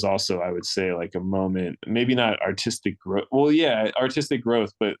that was also, I would say, like a moment, maybe not artistic growth. Well, yeah, artistic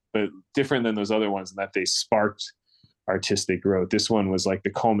growth, but different than those other ones in that they sparked artistic growth. This one was like the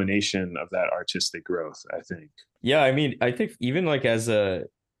culmination of that artistic growth, I think. Yeah, I mean, I think even like as a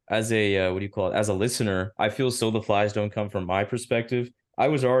what do you call it? As a listener, I feel So the Flies Don't Come from my perspective. I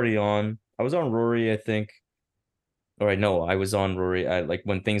was on Rory, I think. All right, no, I was on Rory. I like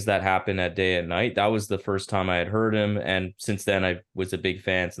when things that happened at Day and Night. That was the first time I had heard him, and since then I was a big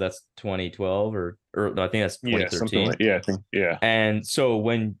fan. So that's 2012 or no, I think that's Yeah, something 2013. like, yeah, I think, yeah. And so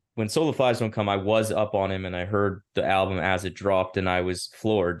when Solar Flies Don't Come, I was up on him and I heard the album as it dropped and I was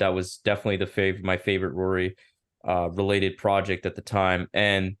floored. That was definitely my favorite Rory related project at the time.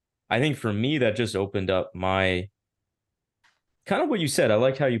 And I think for me that just opened up my kind of what you said. I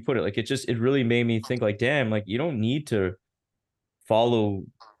like how you put it. Like it really made me think like, damn, like you don't need to follow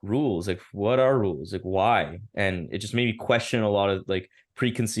rules. Like what are rules? Like why? And it just made me question a lot of like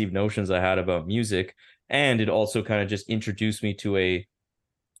preconceived notions I had about music. And it also kind of just introduced me to a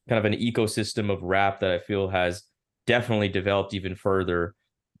kind of an ecosystem of rap that I feel has definitely developed even further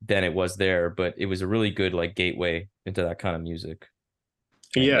than it was there. But it was a really good like gateway into that kind of music.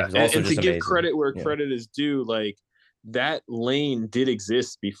 And it Yeah, was also and to just give amazing. credit where Yeah. credit is due, like that lane did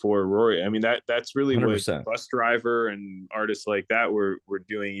exist before Rory. I mean, that's really what 100%. Bus Driver and artists like that were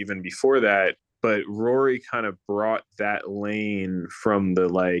doing even before that. But Rory kind of brought that lane from the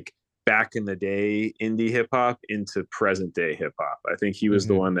like back in the day indie hip hop into present day hip hop. I think he was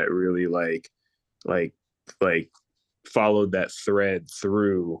the Mhm. one that really like like followed that thread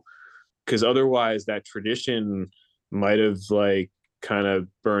through, because otherwise that tradition might have like kind of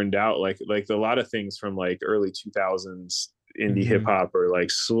burned out, like a lot of things from like early 2000s indie hip Mhm. hop are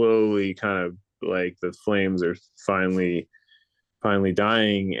like slowly kind of like the flames are finally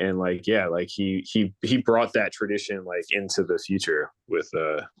dying. And like yeah, like he brought that tradition like into the future with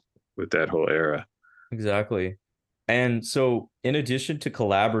that whole era. Exactly. And so, in addition to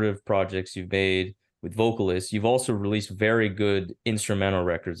collaborative projects you've made with vocalists, you've also released very good instrumental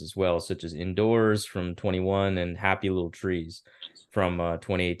records as well, such as Indoors from 21 and Happy Little Trees from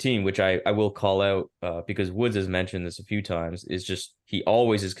 2018, which I will call out because Woods has mentioned this a few times. Is just he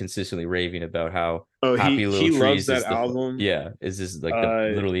always is consistently raving about how Oh, Happy Little he loves Trees that is album. yeah, is this like the uh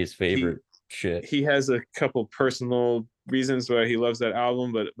literally his he favorite shit. he has a couple personal reasons why he loves that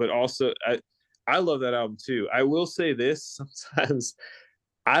album, but also I love that album too. I will say this: sometimes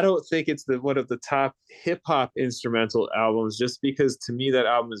I don't think it's the one of the top hip hop instrumental albums, just because to me that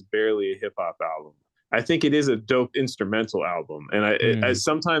album is barely a hip hop album. I think it is a dope instrumental album, and Mm,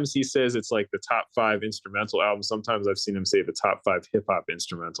 sometimes he says it's like the top five instrumental albums. Sometimes I've seen him say the top five hip hop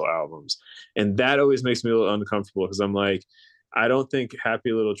instrumental albums, and that always makes me a little uncomfortable because I'm like, I don't think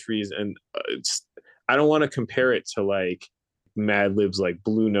Happy Little Trees, and I don't want to compare it to like Madlib's like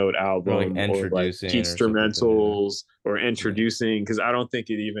Blue Note or like album or like introducing or something like that. instrumentals or Yeah. introducing, because I don't think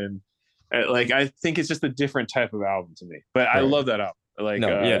it even like I think it's just a different type of album to me. But I Right. love that album. Like No,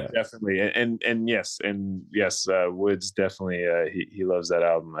 yeah. definitely, and yes, Woods definitely he loves that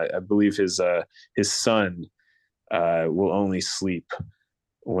album. I believe his son will only sleep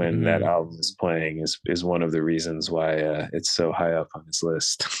when that Mhm. album is playing is one of the reasons why it's so high up on his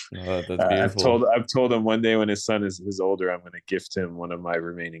list. Oh, that's beautiful. I've told him one day when his son is older, I'm going to gift him one of my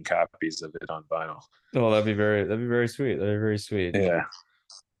remaining copies of it on vinyl. Oh, that'd be very sweet. That'd be very sweet. Yeah.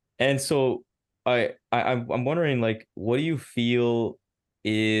 And so I'm wondering like what do you feel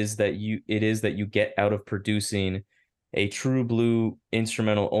is that you get out of producing a true blue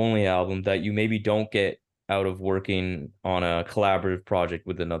instrumental only album that you maybe don't get out of working on a collaborative project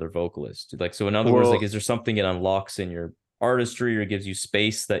with another vocalist? Like so in other words, like Well, is there something it unlocks in your artistry or gives you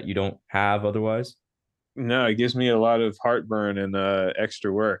space that you don't have otherwise? No, it gives me a lot of heartburn and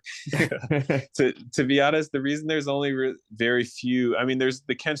extra work. To be honest, the reason there's only very few, I mean, there's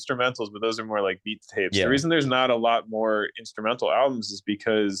the instrumentals, but those are more like beat tapes. The Yeah. reason there's not a lot more instrumental albums is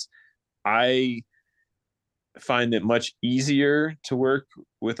because I find it much easier to work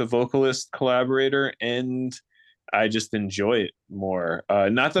with a vocalist collaborator, and I just enjoy it more.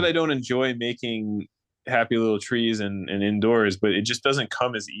 Not that I don't enjoy making happy little trees and indoors, but it just doesn't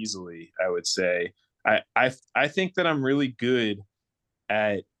come as easily, I would say. I think that I'm really good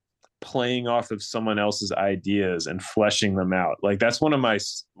at playing off of someone else's ideas and fleshing them out. Like that's one of my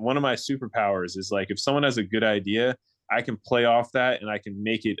superpowers is like if someone has a good idea, I can play off that and I can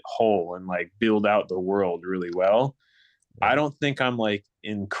make it whole and like build out the world really well. I Yeah. don't think I'm like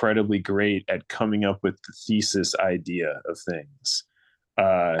incredibly great at coming up with the thesis idea of things.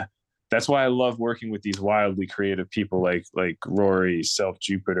 Uh, that's why I love working with these wildly creative people like Rory, Self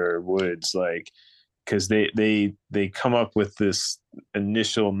Jupiter, Woods, like because they come up with this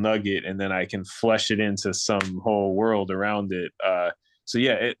initial nugget and then I can flesh it into some whole world around it. So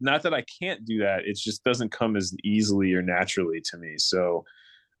yeah, not that I can't do that, it just doesn't come as easily or naturally to me. So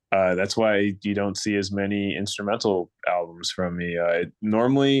that's why you don't see as many instrumental albums from me.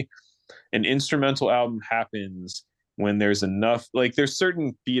 Normally, an instrumental album happens when there's enough, like, there's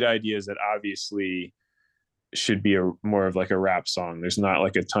certain beat ideas that obviously should be more of like a rap song. There's not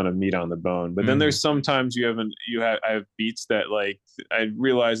like a ton of meat on the bone. But then Hmm. there's sometimes I have beats that like I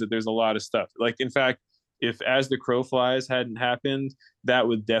realize that there's a lot of stuff. Like in fact, if As the Crow Flies hadn't happened, that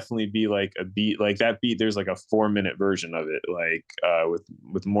would definitely be like a beat like that beat. There's like a 4-minute version of it, like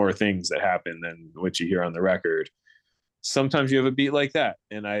with more things that happen than what you hear on the record. Sometimes you have a beat like that,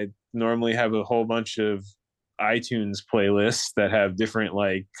 and I normally have a whole bunch of iTunes playlists that have different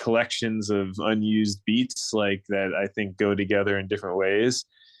like collections of unused beats like that I think go together in different ways.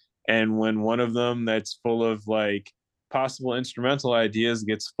 And when one of them that's full of like possible instrumental ideas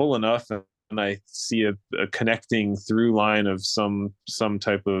gets full enough and I see a connecting through line of some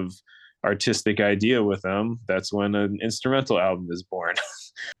type of artistic idea with them, that's when an instrumental album is born.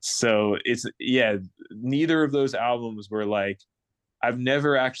 So it's yeah, neither of those albums were like I've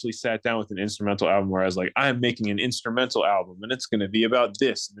never actually sat down with an instrumental album where I was like, I'm making an instrumental album and it's going to be about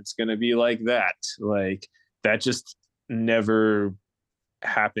this and it's going to be like that. Like that just never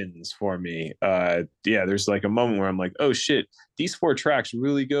happens for me. Yeah, there's like a moment where I'm like, oh shit, these 4 tracks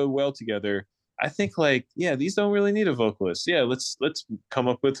really go well together. I think like, yeah, these don't really need a vocalist. Yeah, let's come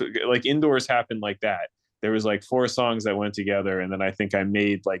up with like Indoors happened like that. There was like 4 songs that went together, and then I think I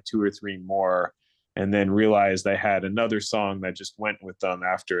made like 2 or 3 more, and then realized I had another song that just went with them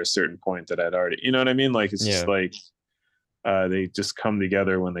after a certain point that I'd already, you know what I mean? Like it's just Yeah. like they just come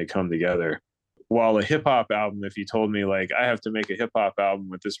together when they come together. While a hip hop album, if you told me like I have to make a hip hop album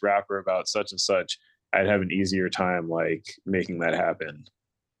with this rapper about such and such, I'd have an easier time like making that happen.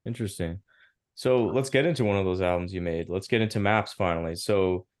 Interesting. So let's get into one of those albums you made. Let's get into Maps finally.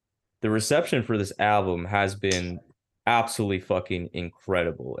 So the reception for this album has been absolutely fucking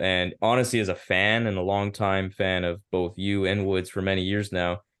incredible. And honestly, as a fan and a longtime fan of both you and Woods for many years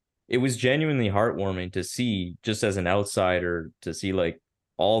now, it was genuinely heartwarming to see, just as an outsider, to see like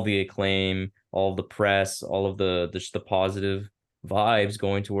all the acclaim, all the press, all of the positive vibes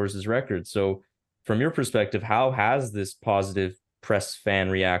going towards this record. So from your perspective, how has this positive press fan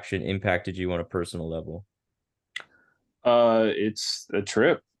reaction impacted you on a personal level? It's a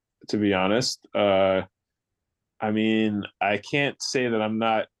trip, to be honest. I mean, I can't say that I'm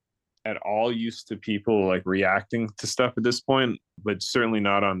not at all used to people like reacting to stuff at this point, but certainly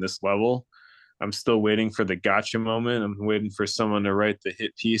not on this level. I'm still waiting for the gotcha moment. I'm waiting for someone to write the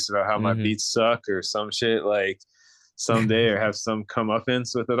hit piece about how my Hmm. beats suck or some shit like someday, or have some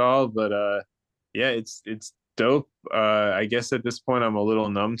comeuppance with it all. But yeah, it's dope. I guess at this point I'm a little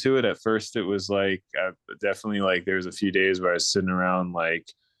numb to it. At first it was like definitely like there was a few days where I was sitting around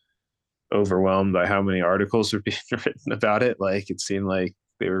like overwhelmed by how many articles were being written about it. Like it seemed like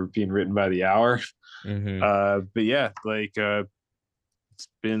they were being written by the hour. Hmm. But yeah, like it's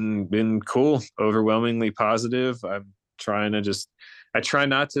been cool, overwhelmingly positive. I'm trying to just I try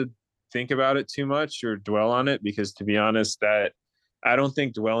not to think about it too much or dwell on it, because to be honest, that I don't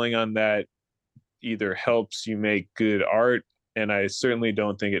think dwelling on that either helps you make good art, and I certainly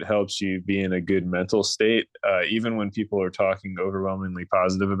don't think it helps you be in a good mental state. Even when people are talking overwhelmingly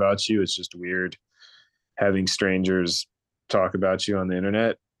positive about you, it's just weird having strangers talk about you on the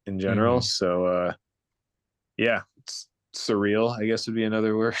internet in general. Hmm. So yeah, it's surreal, I guess would be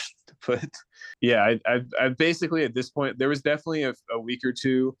another word to put. Yeah, I basically at this point there was definitely a week or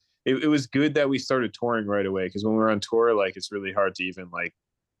two. It was good that we started touring right away, because when we were on tour, like it's really hard to even like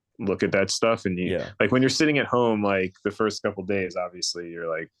look at that stuff. And you, Yeah. like when you're sitting at home, like the first couple days, obviously you're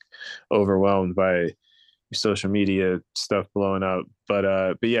like overwhelmed by your social media stuff blowing up.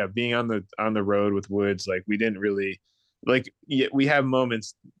 But yeah, being on the road with Woods, like we didn't really like, yeah, we have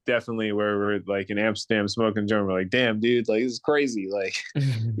moments definitely where we're like in Amsterdam smoking joint, we're like, damn dude, like this is crazy, like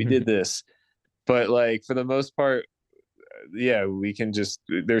we did this. But like for the most part, yeah, we can just,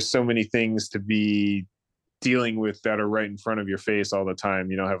 there's so many things to be dealing with that are right in front of your face all the time.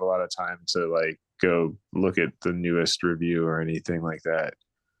 You don't have a lot of time to like go look at the newest review or anything like that.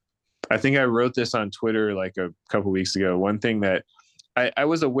 I think I wrote this on Twitter like a couple weeks ago. One thing that I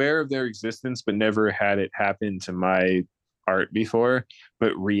was aware of their existence, but never had it happen to my art before.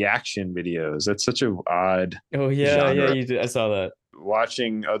 But reaction videos, that's such a odd Oh yeah, yeah, genre. you did. I saw that.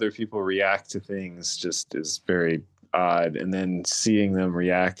 Watching other people react to things just is very odd. And then seeing them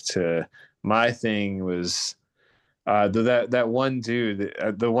react to my thing was that one dude,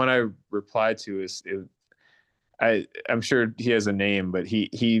 the one I replied to I'm sure he has a name, but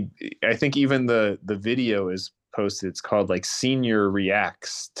he I think even the video is posted. It's called like Senior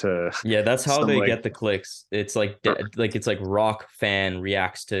Reacts to Yeah, that's how some they like get the clicks. It's like it's like rock fan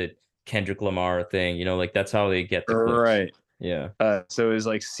reacts to Kendrick Lamar thing, you know, like that's how they get the clicks. right. Yeah. So it was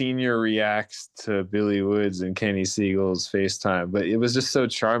like Senior reacts to Billy Woods and Kenny Siegel's FaceTime, but it was just so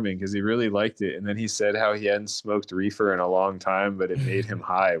charming because he really liked it. And then he said how he hadn't smoked reefer in a long time, but it made him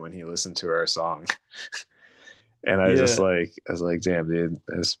high when he listened to our song. And Yeah. I was like, damn, dude,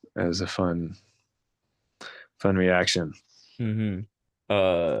 that's a fun reaction.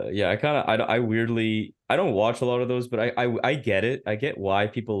 Mm-hmm. Yeah, I kind of I weirdly I don't watch a lot of those, but I get it. I get why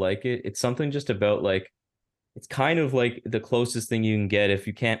people like it. It's something just about like it's kind of like the closest thing you can get if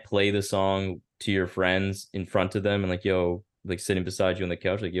you can't play the song to your friends in front of them and like, yo, like sitting beside you on the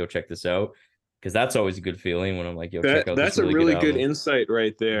couch, like, yo, check this out. Because that's always a good feeling when I'm like, yo, check out this That's a really good really good album. insight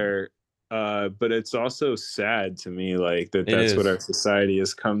right there. But it's also sad to me, like It that's what is. our society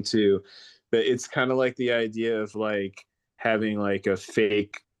has come to. But it's kind of like the idea of like having like a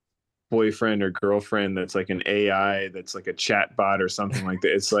fake boyfriend or girlfriend that's like an AI, that's like a chat bot or something like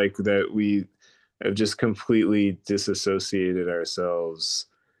that. It's like that we have just completely disassociated ourselves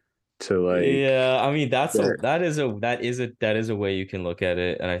to like Yeah, I mean that's a there. that is a way you can look at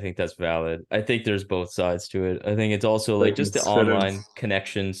it, and I think that's valid. I think there's both sides to it. I think it's also like Like just the instead of, online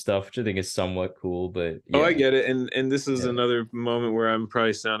connection stuff, which I think is somewhat cool, but oh, I yeah, get it. And this is yeah. another moment where I'm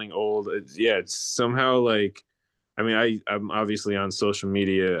probably sounding old. Yeah, it's somehow like, I mean, I'm obviously on social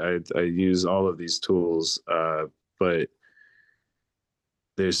media. I use all of these tools, but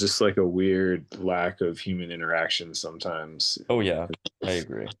there's just like a weird lack of human interaction sometimes. Oh yeah, I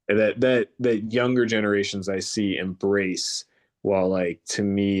agree. And that younger generations I see embrace, while like to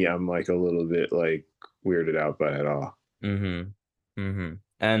me, I'm like a little bit like weirded out by it all. Mm-hmm. Mm-hmm.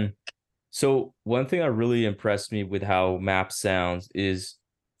 And so one thing that really impressed me with how Map sounds is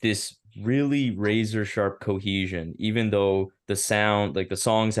this really razor sharp cohesion. Even though the sound, like the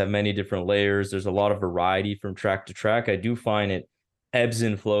songs have many different layers, there's a lot of variety from track to track. I do find it ebbs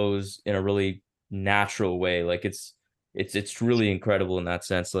and flows in a really natural way. Like it's really incredible in that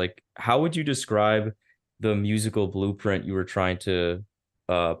sense. Like how would you describe the musical blueprint you were trying to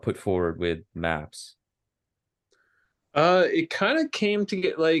put forward with Maps? It kind of came to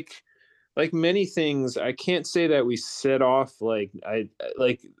get like many things. I can't say that we set off like I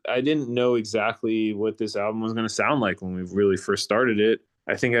didn't know exactly what this album was going to sound like when we really first started it.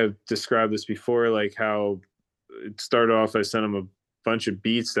 I think I've described this before, like how it started off. I sent him a bunch of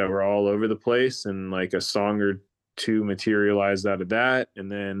beats that were all over the place, and like a song or two materialized out of that.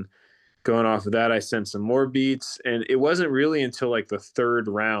 And then going off of that, I sent some more beats, and it wasn't really until like the third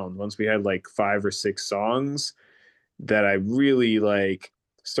round, once we had like 5 or 6 songs, that I really like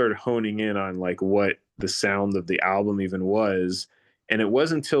started honing in on like what the sound of the album even was. And it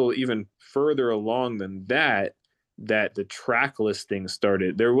wasn't until even further along than that that the track listing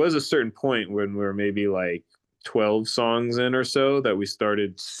started. There was a certain point when we were maybe like 12 songs in or so that we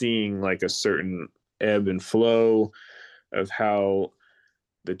started seeing like a certain ebb and flow of how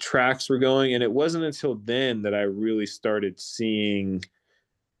the tracks were going. And it wasn't until then that I really started seeing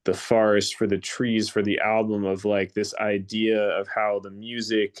the forest for the trees for the album, of like this idea of how the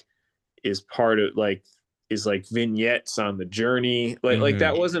music is part of like, is like vignettes on the journey. Like Mm-hmm.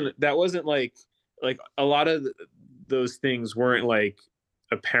 that wasn't like a lot of those things weren't like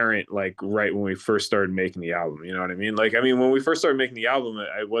apparent like right when we first started making the album. You know what I mean? Like, I mean, when we first started making the album,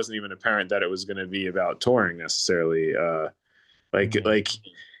 it wasn't even apparent that it was going to be about touring necessarily. Mm-hmm. Like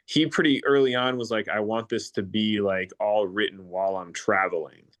he pretty early on was like, I want this to be like all written while I'm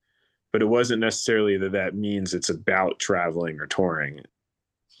traveling, but it wasn't necessarily that that means it's about traveling or touring.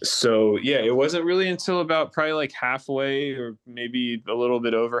 So yeah, it wasn't really until about probably like halfway or maybe a little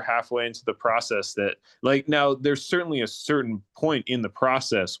bit over halfway into the process that, like, now there's certainly a certain point in the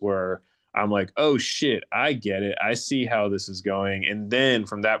process where I'm like, oh shit, I get it, I see how this is going. And then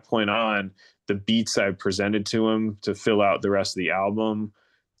from that point on, the beats I presented to him to fill out the rest of the album,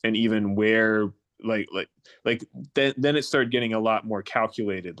 and even where, like like then it started getting a lot more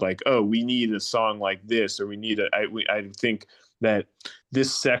calculated, like, oh, we need a song like this, or we need I think that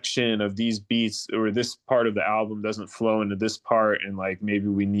this section of these beats or this part of the album doesn't flow into this part, and like maybe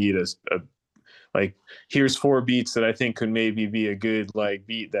we need a like, here's 4 beats that I think could maybe be a good like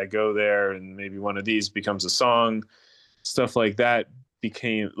beat that go there, and maybe one of these becomes a song, stuff like that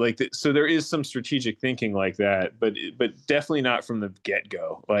became like so there is some strategic thinking like that, but definitely not from the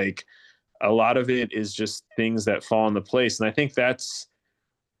get-go. Like, a lot of it is just things that fall into place, and I think that's,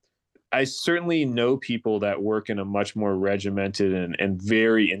 I certainly know people that work in a much more regimented and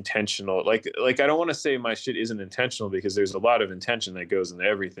very intentional. Like I don't want to say my shit isn't intentional, because there's a lot of intention that goes into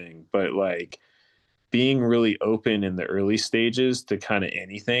everything, but like being really open in the early stages to kind of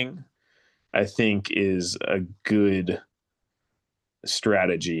anything, I think is a good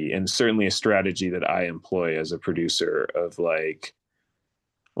strategy, and certainly a strategy that I employ as a producer, of like,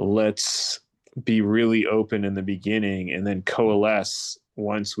 let's be really open in the beginning and then coalesce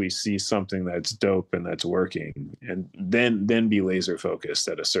once we see something that's dope and that's working, and then be laser focused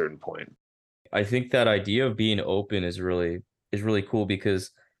at a certain point. I think that idea of being open is really cool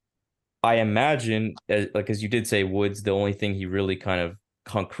because I imagine, like as you did say, Woods, the only thing he really kind of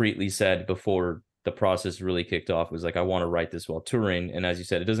concretely said before the process really kicked off was like, I want to write this while touring. And as you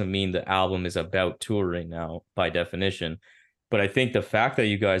said, it doesn't mean the album is about touring now by definition. But I think the fact that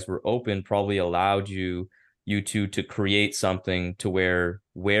you guys were open probably allowed you two to create something to where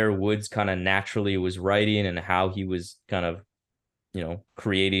Woods kind of naturally was writing and how he was kind of,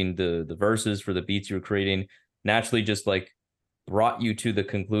 creating the verses for the beats you were creating naturally just like brought you to the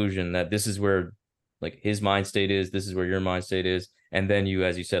conclusion that this is where like his mind state is, this is where your mind state is, and then you,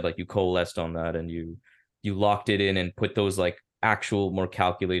 as you said, like you coalesced on that and you locked it in and put those like actual more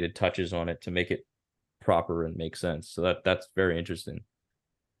calculated touches on it to make it proper and make sense. So that's very interesting.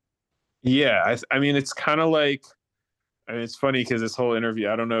 Yeah, I mean, it's kind of like, I mean, it's funny because this whole interview,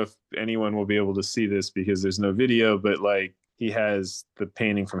 I don't know if anyone will be able to see this because there's no video, but like he has the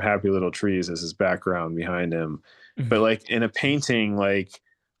painting from Happy Little Trees as his background behind him. But like in a painting, like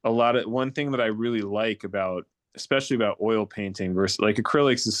a lot of, one thing that I really like about, especially about oil painting versus like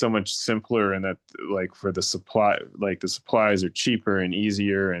acrylics, is so much simpler, and that like for the supply, like the supplies are cheaper and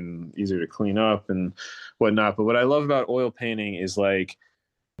easier to clean up and whatnot. But what I love about oil painting is like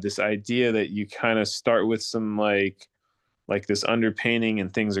this idea that you kind of start with some like this underpainting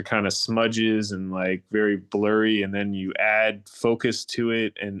and things are kind of smudges and like very blurry, and then you add focus to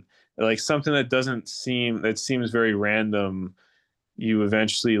it, and like something that doesn't seem, that seems very random, you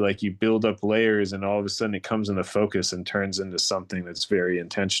eventually like you build up layers, and all of a sudden it comes into focus and turns into something that's very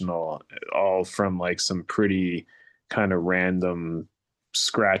intentional, all from like some pretty kind of random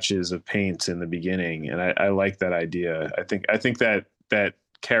scratches of paint in the beginning. And I like that idea. I think that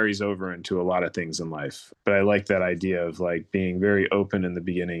carries over into a lot of things in life. But I like that idea of like being very open in the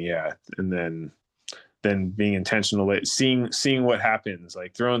beginning, yeah, and then being intentional, like seeing what happens,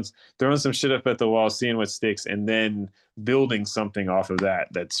 like throwing some shit up at the wall, seeing what sticks, and then building something off of that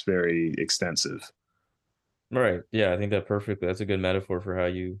that's very extensive. Right. Yeah, I think that perfectly. That's a good metaphor for how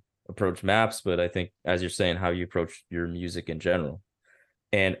you approach maps, but I think as you're saying, how you approach your music in general.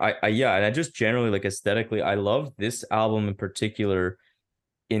 And I yeah, and I just generally like aesthetically, I love this album in particular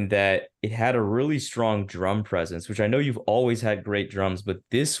in that it had a really strong drum presence, which I know you've always had great drums, but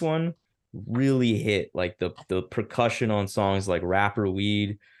this one really hit like the percussion on songs like Rapper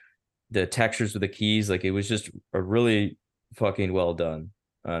Weed, the textures with the keys, like it was just a really fucking well done.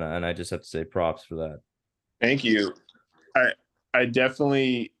 And I just have to say props for that. Thank you. I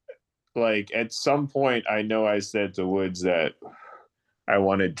definitely, like, at some point I know I said to Woods that I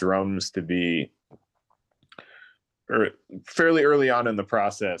wanted drums to be, or fairly early on in the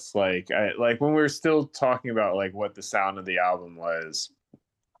process, like when we were still talking about like what the sound of the album was.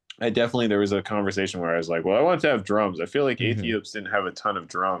 I definitely, there was a conversation where I was like, well, I want to have drums. I feel like Aethiops didn't have a ton of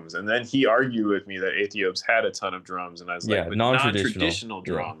drums. And then he argued with me that Aethiops had a ton of drums. And I was Yeah, like, but non-traditional. non-traditional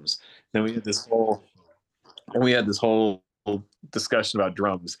drums. Then we had this whole discussion about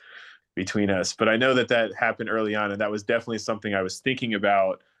drums between us. But I know that that happened early on, and that was definitely something I was thinking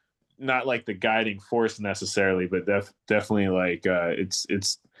about, not like the guiding force necessarily, but definitely like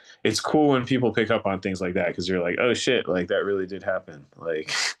it's cool when people pick up on things like that, because you're like, oh shit, like that really did happen.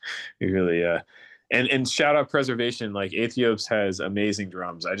 Like you really And shout out Preservation. Like Ethiops has amazing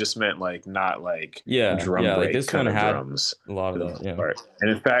drums. I just meant like not like drum like break this kind one of had drums a lot for of the that. most Yeah. part. And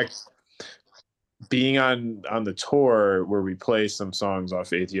in fact, being on the tour where we play some songs off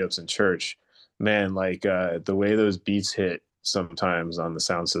Ethiops in church, man, like the way those beats hit sometimes on the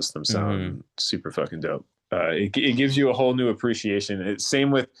sound system sound super fucking dope. It gives you a whole new appreciation. It's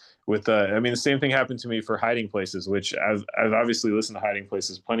same with I mean the same thing happened to me for Hiding Places, which I've obviously listened to Hiding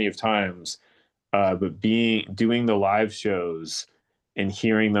Places plenty of times, but doing the live shows and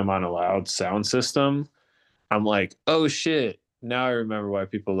hearing them on a loud sound system, I'm like, oh shit, now I remember why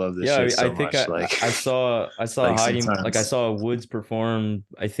people love this Yeah, shit I so think much. Like I saw like hiding like I sometimes. saw Woods perform,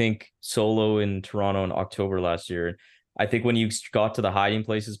 I think solo in Toronto in October last year. I think when you got to the hiding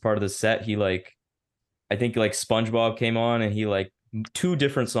places part of the set, he like I think like SpongeBob came on and he like two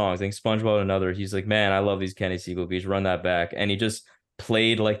different songs. I think SpongeBob and another. He's like, man, I love these Kenny Segal beats. Run that back, and he just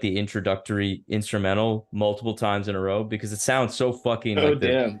played like the introductory instrumental multiple times in a row because it sounds so fucking Oh like the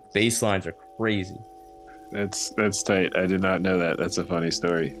damn. bass lines are crazy. That's tight. I did not know that. That's a funny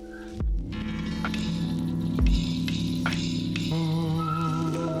story.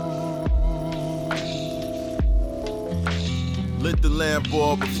 Lit the lamp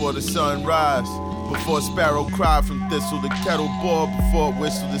boil before the sun rise. Before sparrow cry from thistle, the kettle boil before it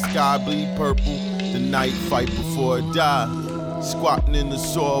whistle, the sky bleed purple. The night fight before it die. Squatting in the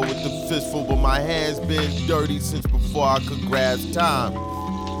soil with the fistful, but my hands been dirty since before I could grasp time.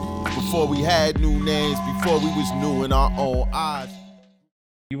 Before we had new names, before we was new in our own eyes.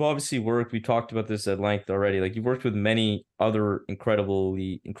 You've obviously worked, we talked about this at length already. Like you've worked with many other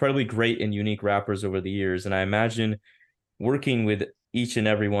incredibly great and unique rappers over the years. And I imagine working with each and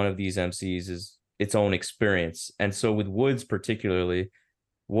every one of these MCs is its own experience. And so with Woods particularly,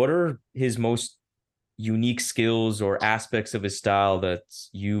 what are his most unique skills or aspects of his style that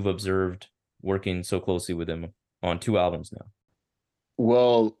you've observed working so closely with him on 2 albums now?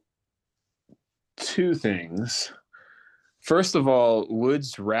 Well, two things. First of all,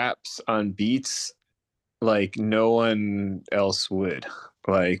 Woods raps on beats like no one else would.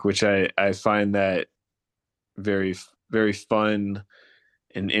 Like, which I find that very, very fun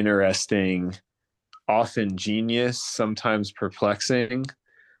and interesting, often genius, sometimes perplexing.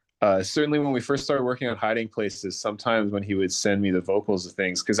 Certainly when we first started working on Hiding Places, sometimes when he would send me the vocals of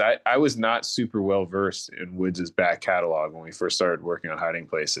things, because I was not super well versed in Woods's back catalog when we first started working on Hiding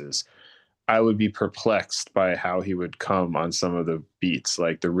Places. I would be perplexed by how he would come on some of the beats,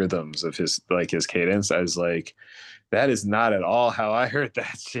 like the rhythms of his cadence. I was like, that is not at all how I heard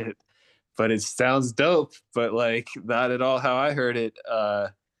that shit. But it sounds dope, but like not at all how I heard it.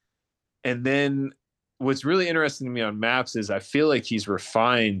 And then what's really interesting to me on Maps is I feel like he's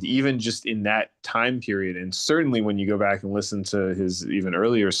refined even just in that time period. And certainly when you go back and listen to his even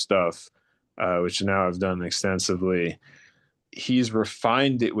earlier stuff, which now I've done extensively, he's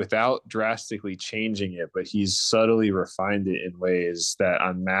refined it without drastically changing it, but he's subtly refined it in ways that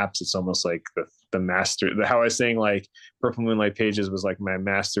on Maps it's almost like the master, how I was saying like Purple Moonlight Pages was like my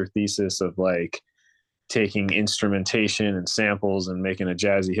master thesis of like taking instrumentation and samples and making a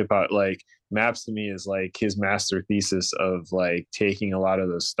jazzy hip hop. Like Maps to me is like his master thesis of like taking a lot of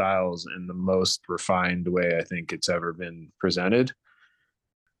those styles in the most refined way I think it's ever been presented.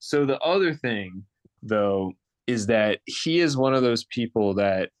 So the other thing though is that he is one of those people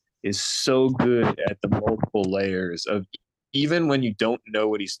that is so good at the multiple layers of, even when you don't know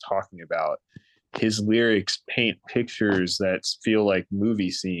what he's talking about, his lyrics paint pictures that feel like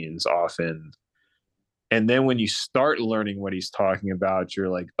movie scenes often. And then when you start learning what he's talking about, you're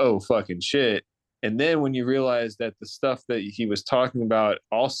like, oh, fucking shit. And then when you realize that the stuff that he was talking about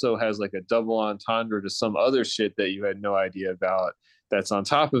also has like a double entendre to some other shit that you had no idea about, that's on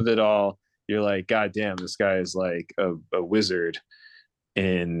top of it all, you're like, God damn, this guy is like a wizard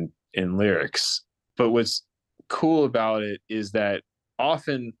in lyrics. But what's cool about it is that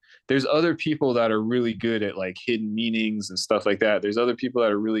often there's other people that are really good at like hidden meanings and stuff like that. There's other people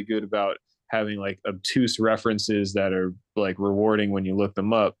that are really good about having like obtuse references that are like rewarding when you look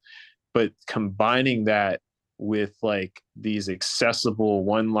them up. But combining that with like these accessible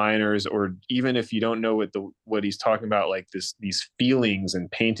one-liners, or even if you don't know what he's talking about, like these feelings and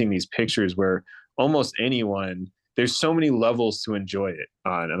painting these pictures where almost anyone, there's so many levels to enjoy it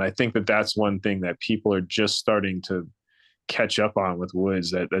on. And I think that that's one thing that people are just starting to catch up on with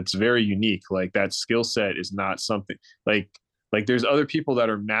Woods, that's very unique. Like that skill set is not something like there's other people that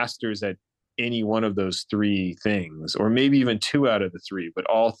are masters at any one of those three things, or maybe even two out of the three, but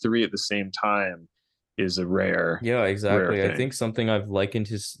all three at the same time is a rare, Yeah, exactly. rare I thing. think something I've likened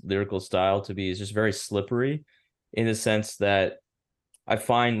his lyrical style to be is just very slippery in the sense that I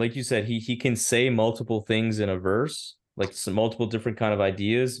find, like you said, he can say multiple things in a verse, like some multiple different kind of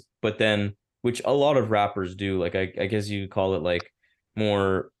ideas, but then which a lot of rappers do. Like I guess you could call it like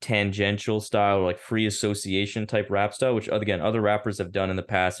more tangential style, like free association type rap style, which again other rappers have done in the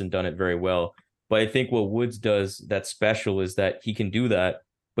past and done it very well. But I think what Woods does that's special is that he can do that,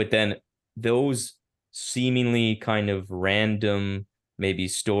 but then those seemingly kind of random maybe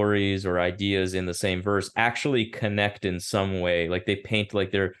stories or ideas in the same verse actually connect in some way, like they paint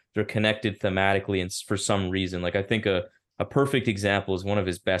like they're connected thematically and for some reason. Like I think a perfect example is one of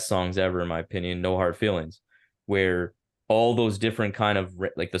his best songs ever in my opinion, No Hard Feelings, where all those different kind of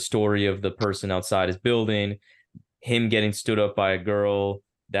like the story of the person outside his building, him getting stood up by a girl,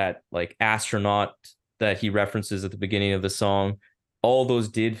 that like astronaut that he references at the beginning of the song, all those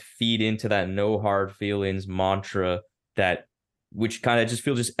did feed into that no hard feelings mantra that which kind of just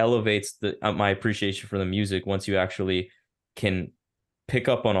feel just elevates the my appreciation for the music once you actually can pick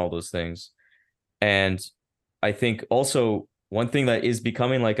up on all those things. And I think also one thing that is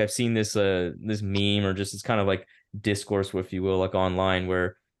becoming like I've seen this meme or just this kind of like discourse, if you will, like online,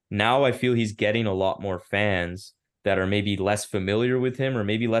 where now I feel he's getting a lot more fans that are maybe less familiar with him or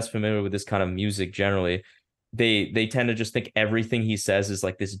maybe less familiar with this kind of music generally. They tend to just think everything he says is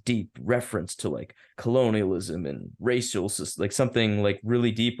like this deep reference to like colonialism and racial, like something like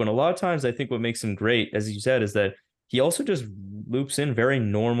really deep. And a lot of times I think what makes him great, as you said, is that he also just loops in very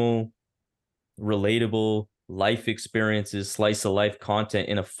normal, relatable life experiences, slice of life content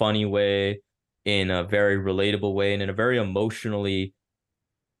in a funny way, in a very relatable way, and in a very emotionally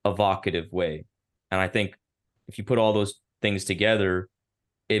evocative way. And I think if you put all those things together,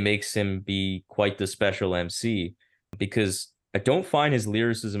 it makes him be quite the special MC, because I don't find his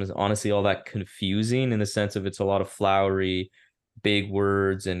lyricism is honestly all that confusing in the sense of it's a lot of flowery, big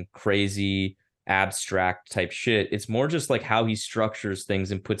words and crazy abstract type shit. It's more just like how he structures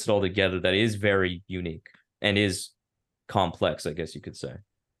things and puts it all together that is very unique and is complex, I guess you could say.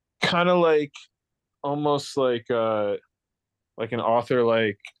 Kind of like almost like an author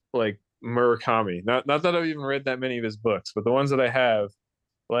like Murakami. Not that I've even read that many of his books, but the ones that I have,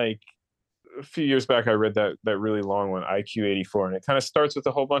 like a few years back I read that really long one, IQ 84, and it kind of starts with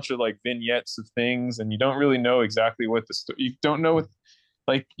a whole bunch of like vignettes of things, and you don't really know exactly what you don't know what,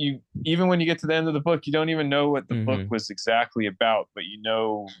 like, you even when you get to the end of the book you don't even know what the book was exactly about, but you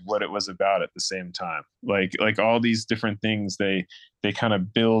know what it was about at the same time. Like all these different things, they kind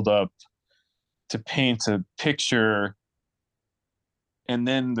of build up to paint a picture, and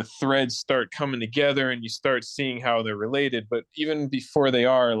then the threads start coming together and you start seeing how they're related, but even before they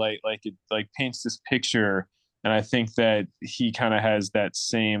are, like it like paints this picture. And I think that he kind of has that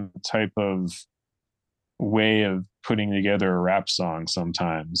same type of way of putting together a rap song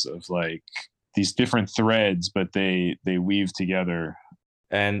sometimes, of like these different threads, but they weave together.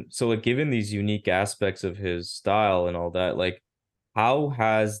 And so like given these unique aspects of his style and all that, like how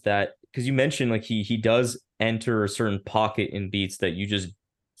has that, because you mentioned like he does enter a certain pocket in beats that you just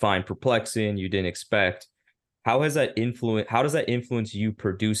find perplexing, you didn't expect. How does that influence you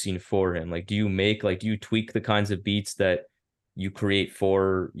producing for him? Like do you make, like do you tweak the kinds of beats that you create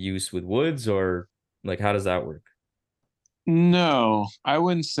for use with Woods, or like how does that work? No, I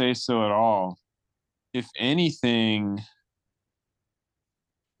wouldn't say so at all. If anything,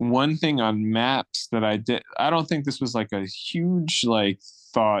 one thing on maps that I did, I don't think this was like a huge like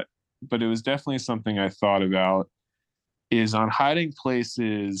thought, but it was definitely something I thought about, is on Hiding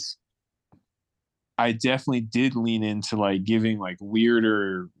Places. I definitely did lean into like giving like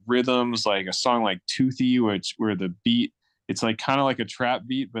weirder rhythms, like a song like Toothy, which where the beat, it's like kind of like a trap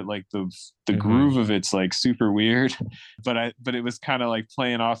beat, but like the groove of it's like super weird. But it was kind of like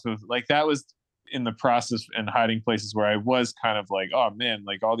playing off of like, that was in the process and Hiding Places where I was kind of like, oh man,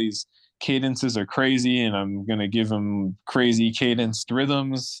 like all these cadences are crazy and I'm gonna give them crazy cadenced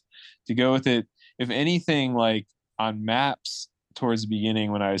rhythms to go with it. If anything, like on Maps towards the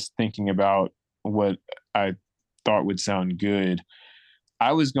beginning when I was thinking about what I thought would sound good,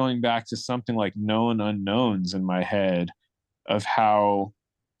 I was going back to something like Known Unknowns in my head, of how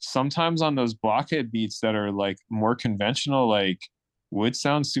sometimes on those blockhead beats that are like more conventional, like would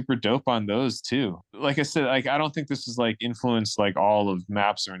sound super dope on those too. Like I said, like I don't think this is like influenced like all of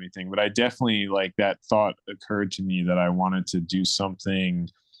Maps or anything, but I definitely, like, that thought occurred to me that I wanted to do something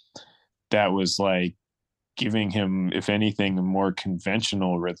that was like giving him, if anything, a more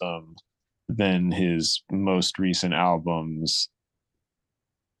conventional rhythm than his most recent albums,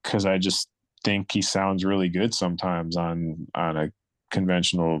 because I just think he sounds really good sometimes on a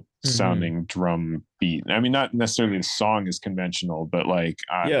conventional sounding drum beat. I mean, not necessarily the song is conventional, but like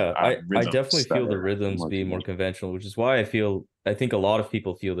Yeah, on I rhythms definitely that feel the are rhythms more being more conventional. conventional, which is why I think a lot of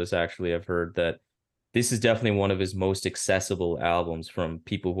people feel this actually. I've heard that this is definitely one of his most accessible albums from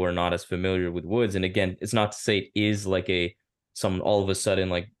people who are not as familiar with Woods. And again, it's not to say it is like a some all of a sudden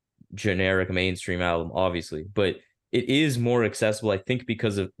like generic mainstream album, obviously, but it is more accessible, I think,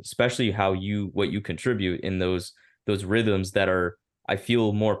 because of especially how you what you contribute in those rhythms that are I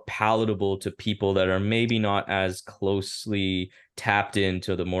feel more palatable to people that are maybe not as closely tapped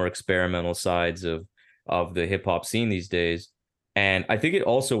into the more experimental sides of the hip hop scene these days. And I think it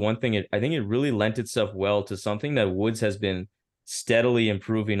also one thing I think it really lent itself well to something that Woods has been steadily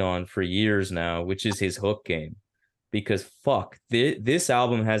improving on for years now, which is his hook game. Because fuck, this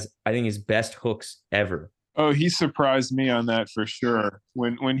album has I think his best hooks ever. Oh, he surprised me on that for sure.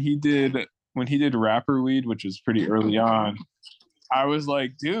 When he did Rapper Weed, which was pretty early on, I was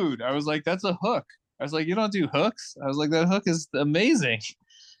like, dude, I was like, that's a hook. I was like, you don't do hooks. I was like, that hook is amazing.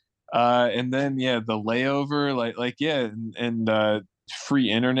 And then yeah, the layover, like yeah, and free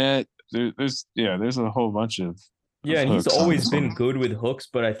internet. There's a whole bunch Yeah, of and he's hooks on always this been one. good with hooks,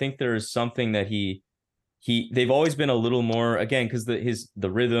 but I think there is something that he they've always been a little more again because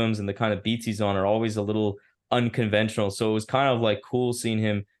the rhythms and the kind of beats he's on are always a little unconventional. So it was kind of like cool seeing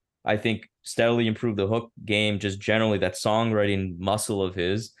him, I think, steadily improve the hook game, just generally that songwriting muscle of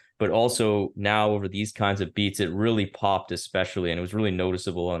his, but also now over these kinds of beats, it really popped, especially, and it was really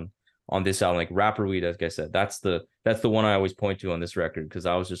noticeable on this album. Like Rapper Weed, like I said, that's the one I always point to on this record because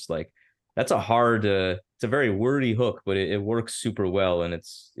I was just like, that's a hard it's a very wordy hook, but it works super well and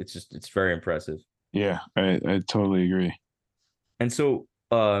it's very impressive. Yeah, I totally agree. And so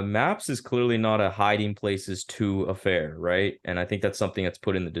Maps is clearly not a hiding places to affair, right? And I think that's something that's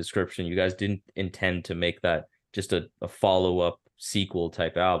put in the description. You guys didn't intend to make that just a follow-up sequel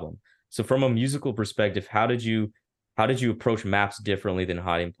type album. So from a musical perspective, how did you approach Maps differently than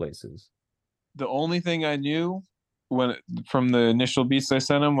Hiding Places? The only thing I knew when from the initial beats I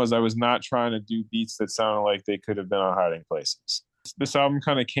sent him was I was not trying to do beats that sounded like they could have been on Hiding Places. This album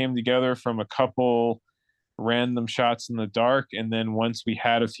kind of came together from a couple random shots in the dark, and then once we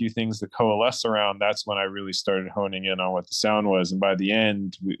had a few things to coalesce around, that's when I really started honing in on what the sound was. And by the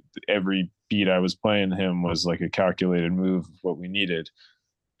end, every beat I was playing him was like a calculated move of what we needed.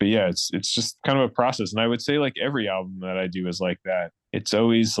 But yeah, it's just kind of a process, and I would say like every album that I do is like that. It's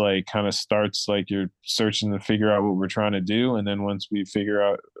always like kind of starts like you're searching to figure out what we're trying to do, and then once we figure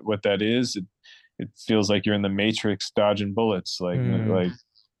out what that is, it feels like you're in the Matrix dodging bullets, Mm. like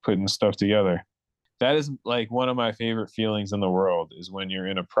putting stuff together. That is like one of my favorite feelings in the world is when you're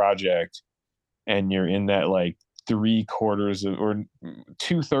in a project and you're in that like three-quarters of, or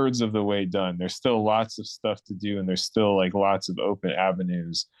two-thirds of the way done. There's still lots of stuff to do and there's still like lots of open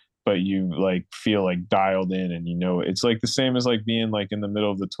avenues, but you like feel like dialed in, and you know it's like the same as like being like in the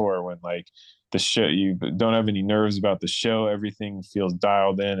middle of the tour when like the show, you don't have any nerves about the show, everything feels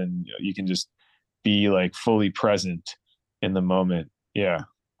dialed in and you can just be like fully present in the moment. Yeah.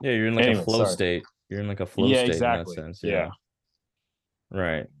 Yeah, you're in like a Anyway, flow sorry. state. You're in like a flow Yeah, state in that exactly. sense. Yeah. Yeah.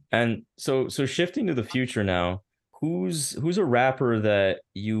 Right. And so shifting to the future now, who's a rapper that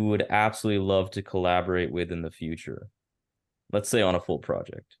you would absolutely love to collaborate with in the future? Let's say on a full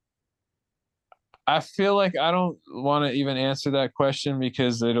project. I feel like I don't want to even answer that question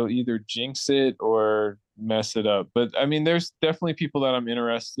because it'll either jinx it or mess it up. But I mean, there's definitely people that I'm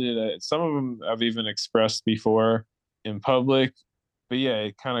interested in. Some of them I've even expressed before in public. But yeah,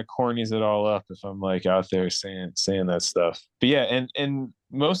 it kind of cornies it all up if I'm like out there saying that stuff. But yeah, and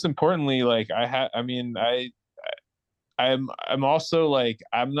most importantly, like I mean, I'm also like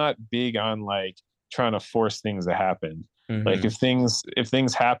I'm not big on like trying to force things to happen. Like Mm-hmm. if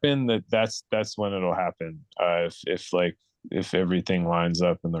things happen, that's when it'll happen. If everything lines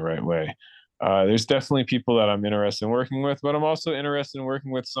up in the right way. There's definitely people that I'm interested in working with, but I'm also interested in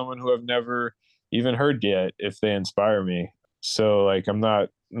working with someone who I've never even heard yet if they inspire me. So like I'm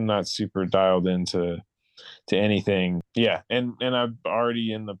not super dialed into to anything. Yeah, and I'm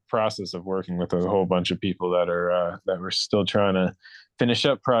already in the process of working with a whole bunch of people that we're still trying to finish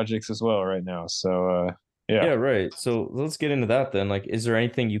up projects as well right now. So Yeah, yeah. right. So let's get into that then. Like, is there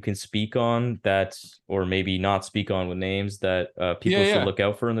anything you can speak on that, or maybe not speak on with names that Yeah, people should yeah. look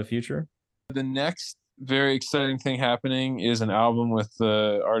out for in the future? The next very exciting thing happening is an album with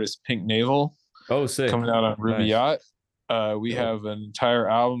the artist Pink Navel Oh, sick. coming out on Ruby Nice. Yacht. We Dope. have an entire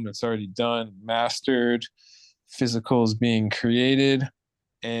album that's already done, mastered, physical is being created,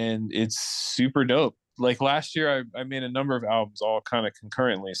 and it's super dope. Like last year, I made a number of albums all kind of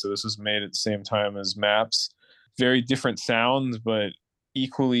concurrently. So this was made at the same time as Maps. Very different sounds, but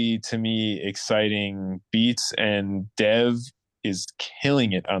equally to me exciting beats, and Dev is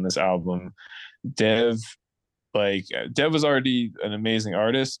killing it on this album. Dev Dev was already an amazing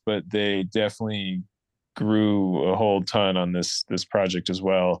artist, but they definitely grew a whole ton on this project as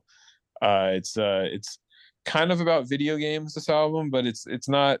well. It's kind of about video games, this album, but it's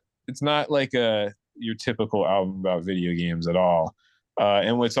not like a your typical album about video games at all.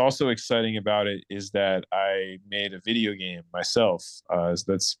 And what's also exciting about it is that I made a video game myself.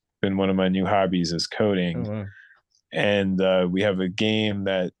 That's been one of my new hobbies, is Oh coding. wow. And we have a game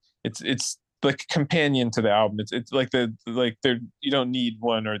that it's like a companion to the album. It's like they're, you don't need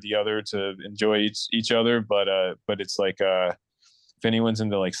one or the other to enjoy each other, but it's like if anyone's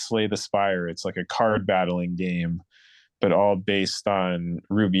into like Slay the Spire, it's like a card battling game, but all based on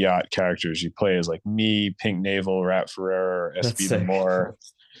Rubaiyat characters. You play as like me, Pink Navel, Rat Ferrer, That's SB the sick. Moor,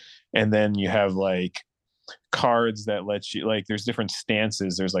 and then you have like cards that let you, like, there's different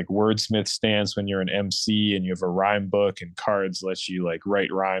stances. There's like wordsmith stance when you're an MC and you have a rhyme book, and cards let you like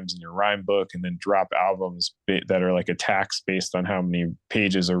write rhymes in your rhyme book and then drop albums that are like attacks based on how many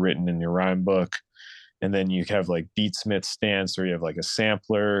pages are written in your rhyme book. And then you have like beatsmith stance where you have like a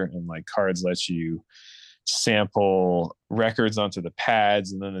sampler, and like cards let you sample records onto the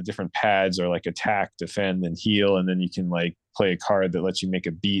pads, and then the different pads are like attack, defend, and heal. And then you can like play a card that lets you make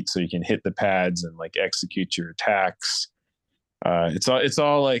a beat so you can hit the pads and like execute your attacks. It's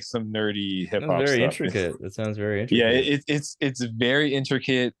all like some nerdy hip That's hop very stuff. intricate. That sounds very Yeah, intricate. it's very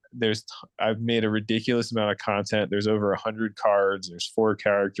intricate. I've made a ridiculous amount of content. There's over 100 cards. There's 4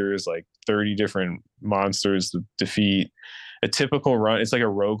 characters, like 30 different monsters to defeat. A typical run, it's like a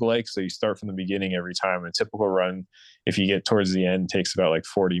roguelike, so you start from the beginning every time. A typical run, if you get towards the end, takes about like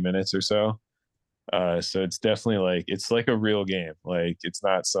 40 minutes or so. So it's definitely like, it's like a real game. Like, it's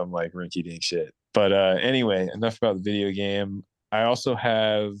not some like rinky dink shit. But anyway, enough about the video game. I also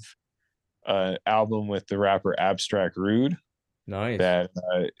have an album with the rapper Abstract Rude Nice. that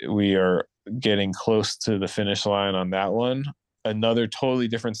we are getting close to the finish line on that one. Another totally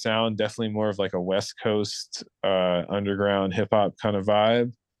different sound, definitely more of like a West Coast underground hip hop kind of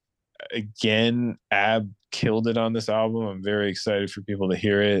vibe. Again, Ab killed it on this album. I'm very excited for people to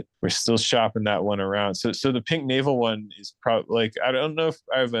hear it. We're still shopping that one around. So the Pink Navel one is probably, like, I don't know if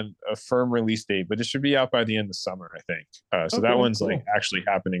I have a firm release date, but it should be out by the end of summer, I think. So that Okay, one's cool. like actually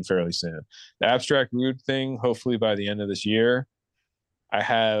happening fairly soon. The Abstract Rude thing, hopefully by the end of this year. I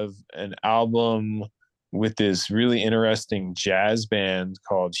have an album with this really interesting jazz band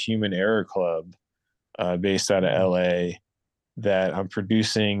called Human Error Club, based out of LA, that I'm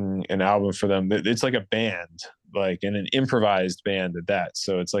producing an album for them. It's like a band, like, and an improvised band at that.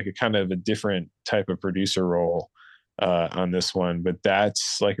 So it's like a kind of a different type of producer role on this one. But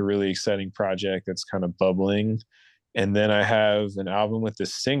that's like a really exciting project that's kind of bubbling. And then I have an album with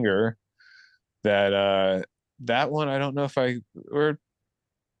this singer that one I don't know if I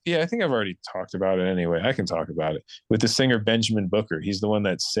think I've already talked about it anyway. I can talk about it with the singer Benjamin Booker. He's the one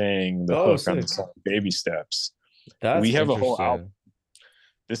that sang the Oh, hook on the sick. song Baby Steps. That's We have a whole interesting. album.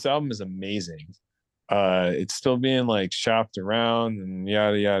 This album is amazing. It's still being like shopped around and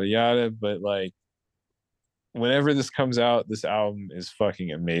yada yada yada, but like, whenever this comes out, this album is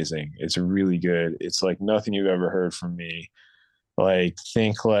fucking amazing. It's really good. It's like nothing you've ever heard from me. Like,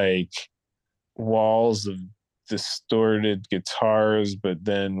 think like walls of distorted guitars, but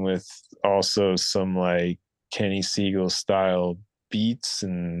then with also some like Kenny Segal style beats,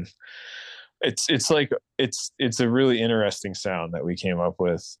 and it's like it's a really interesting sound that we came up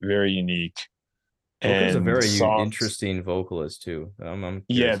with, very unique. Booker's a And the very songs, interesting vocalist too. I'm yeah, curious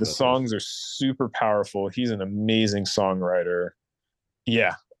the about this. songs are super powerful. He's an amazing songwriter.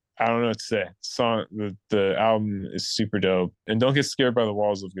 Yeah, I don't know what to say. The album is super dope, and don't get scared by the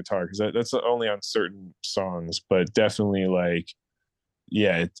walls of guitar, because that's only on certain songs, but definitely like,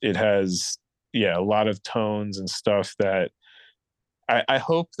 yeah, it has, yeah, a lot of tones and stuff that I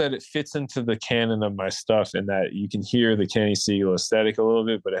hope that it fits into the canon of my stuff, and that you can hear the Kenny Segal aesthetic a little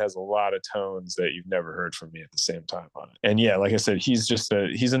bit, but it has a lot of tones that you've never heard from me at the same time on it. And yeah, like I said,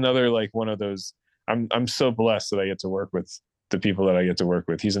 he's another like one of those. I'm so blessed that I get to work with the people that I get to work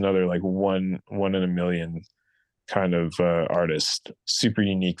with. He's another like one in a million kind of artist. Super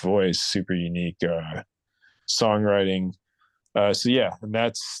unique voice, super unique songwriting. So yeah, and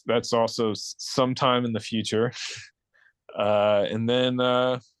that's also sometime in the future. And then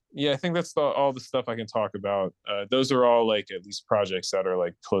yeah, I think that's all the stuff I can talk about. Those are all like at least projects that are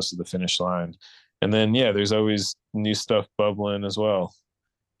like close to the finish line. And then yeah, there's always new stuff bubbling as well.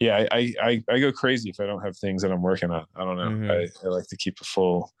 Yeah, I go crazy if I don't have things that I'm working on. I don't know. Mhm. I like to keep a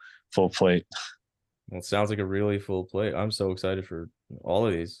full plate. Well, it sounds like a really full plate. I'm so excited for All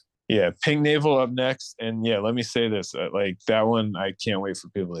of these. Yeah, Pink Navel up next, and yeah, let me say this: like that one, I can't wait for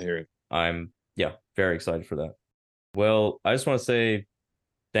people to hear it. I'm very excited for that. Well, I just want to say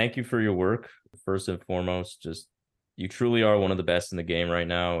thank you for your work first and foremost. Just you truly are one of the best in the game right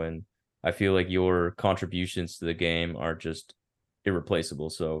now, and I feel like your contributions to the game are just irreplaceable.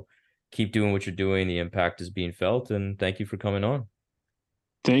 So keep doing what you're doing. The impact is being felt, and thank you for coming on.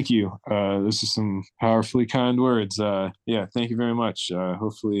 Thank you. This is some powerfully kind words. Yeah, thank you very much.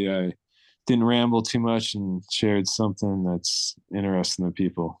 Hopefully, I didn't ramble too much and shared something that's interesting to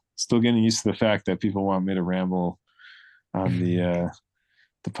people. Still getting used to the fact that people want me to ramble on the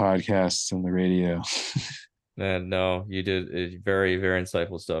podcasts and the radio. And no, you did very, very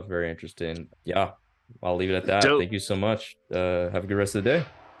insightful stuff. Very interesting. Yeah, I'll leave it at that. Dope. Thank you so much. Have a good rest of the day.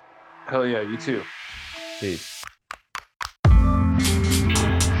 Hell yeah, you too. Peace.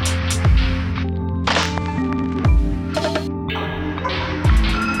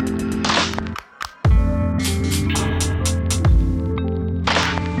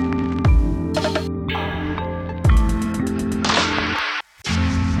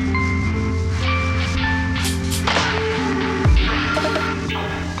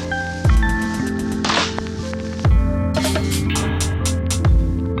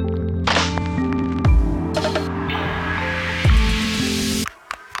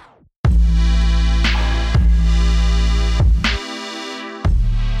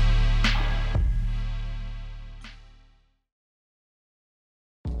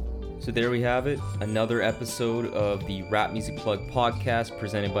 So there we have it, another episode of the Rap Music Plug podcast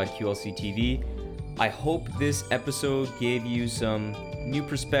presented by QLC TV. I hope this episode gave you some new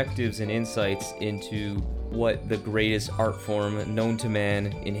perspectives and insights into what the greatest art form known to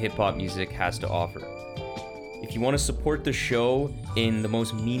man in hip-hop music has to offer. If you want to support the show in the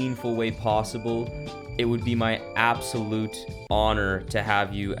most meaningful way possible, it would be my absolute honor to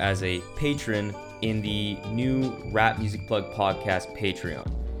have you as a patron in the new Rap Music Plug podcast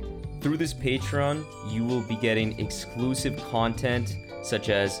Patreon. Through this Patreon, you will be getting exclusive content such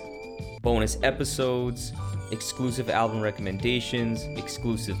as bonus episodes, exclusive album recommendations,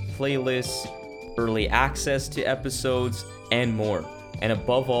 exclusive playlists, early access to episodes, and more. And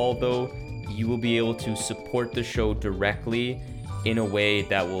above all, though, you will be able to support the show directly in a way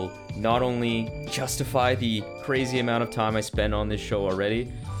that will not only justify the crazy amount of time I spend on this show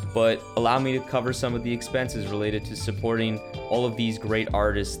already, but allow me to cover some of the expenses related to supporting all of these great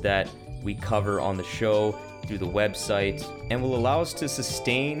artists that we cover on the show through the website, and will allow us to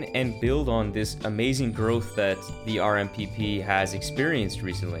sustain and build on this amazing growth that the RMPP has experienced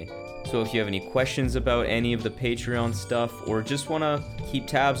recently. So if you have any questions about any of the Patreon stuff, or just want to keep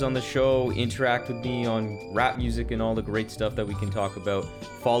tabs on the show, interact with me on rap music and all the great stuff that we can talk about,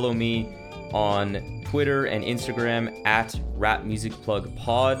 follow me on Twitter and Instagram at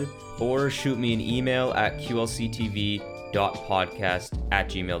rapmusicplugpod, or shoot me an email at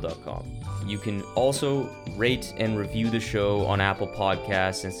qlctv.podcast@gmail.com. You can also rate and review the show on Apple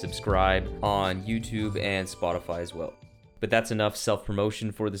Podcasts and subscribe on YouTube and Spotify as well. But that's enough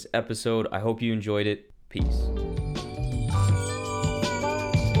self-promotion for this episode. I hope you enjoyed it. Peace.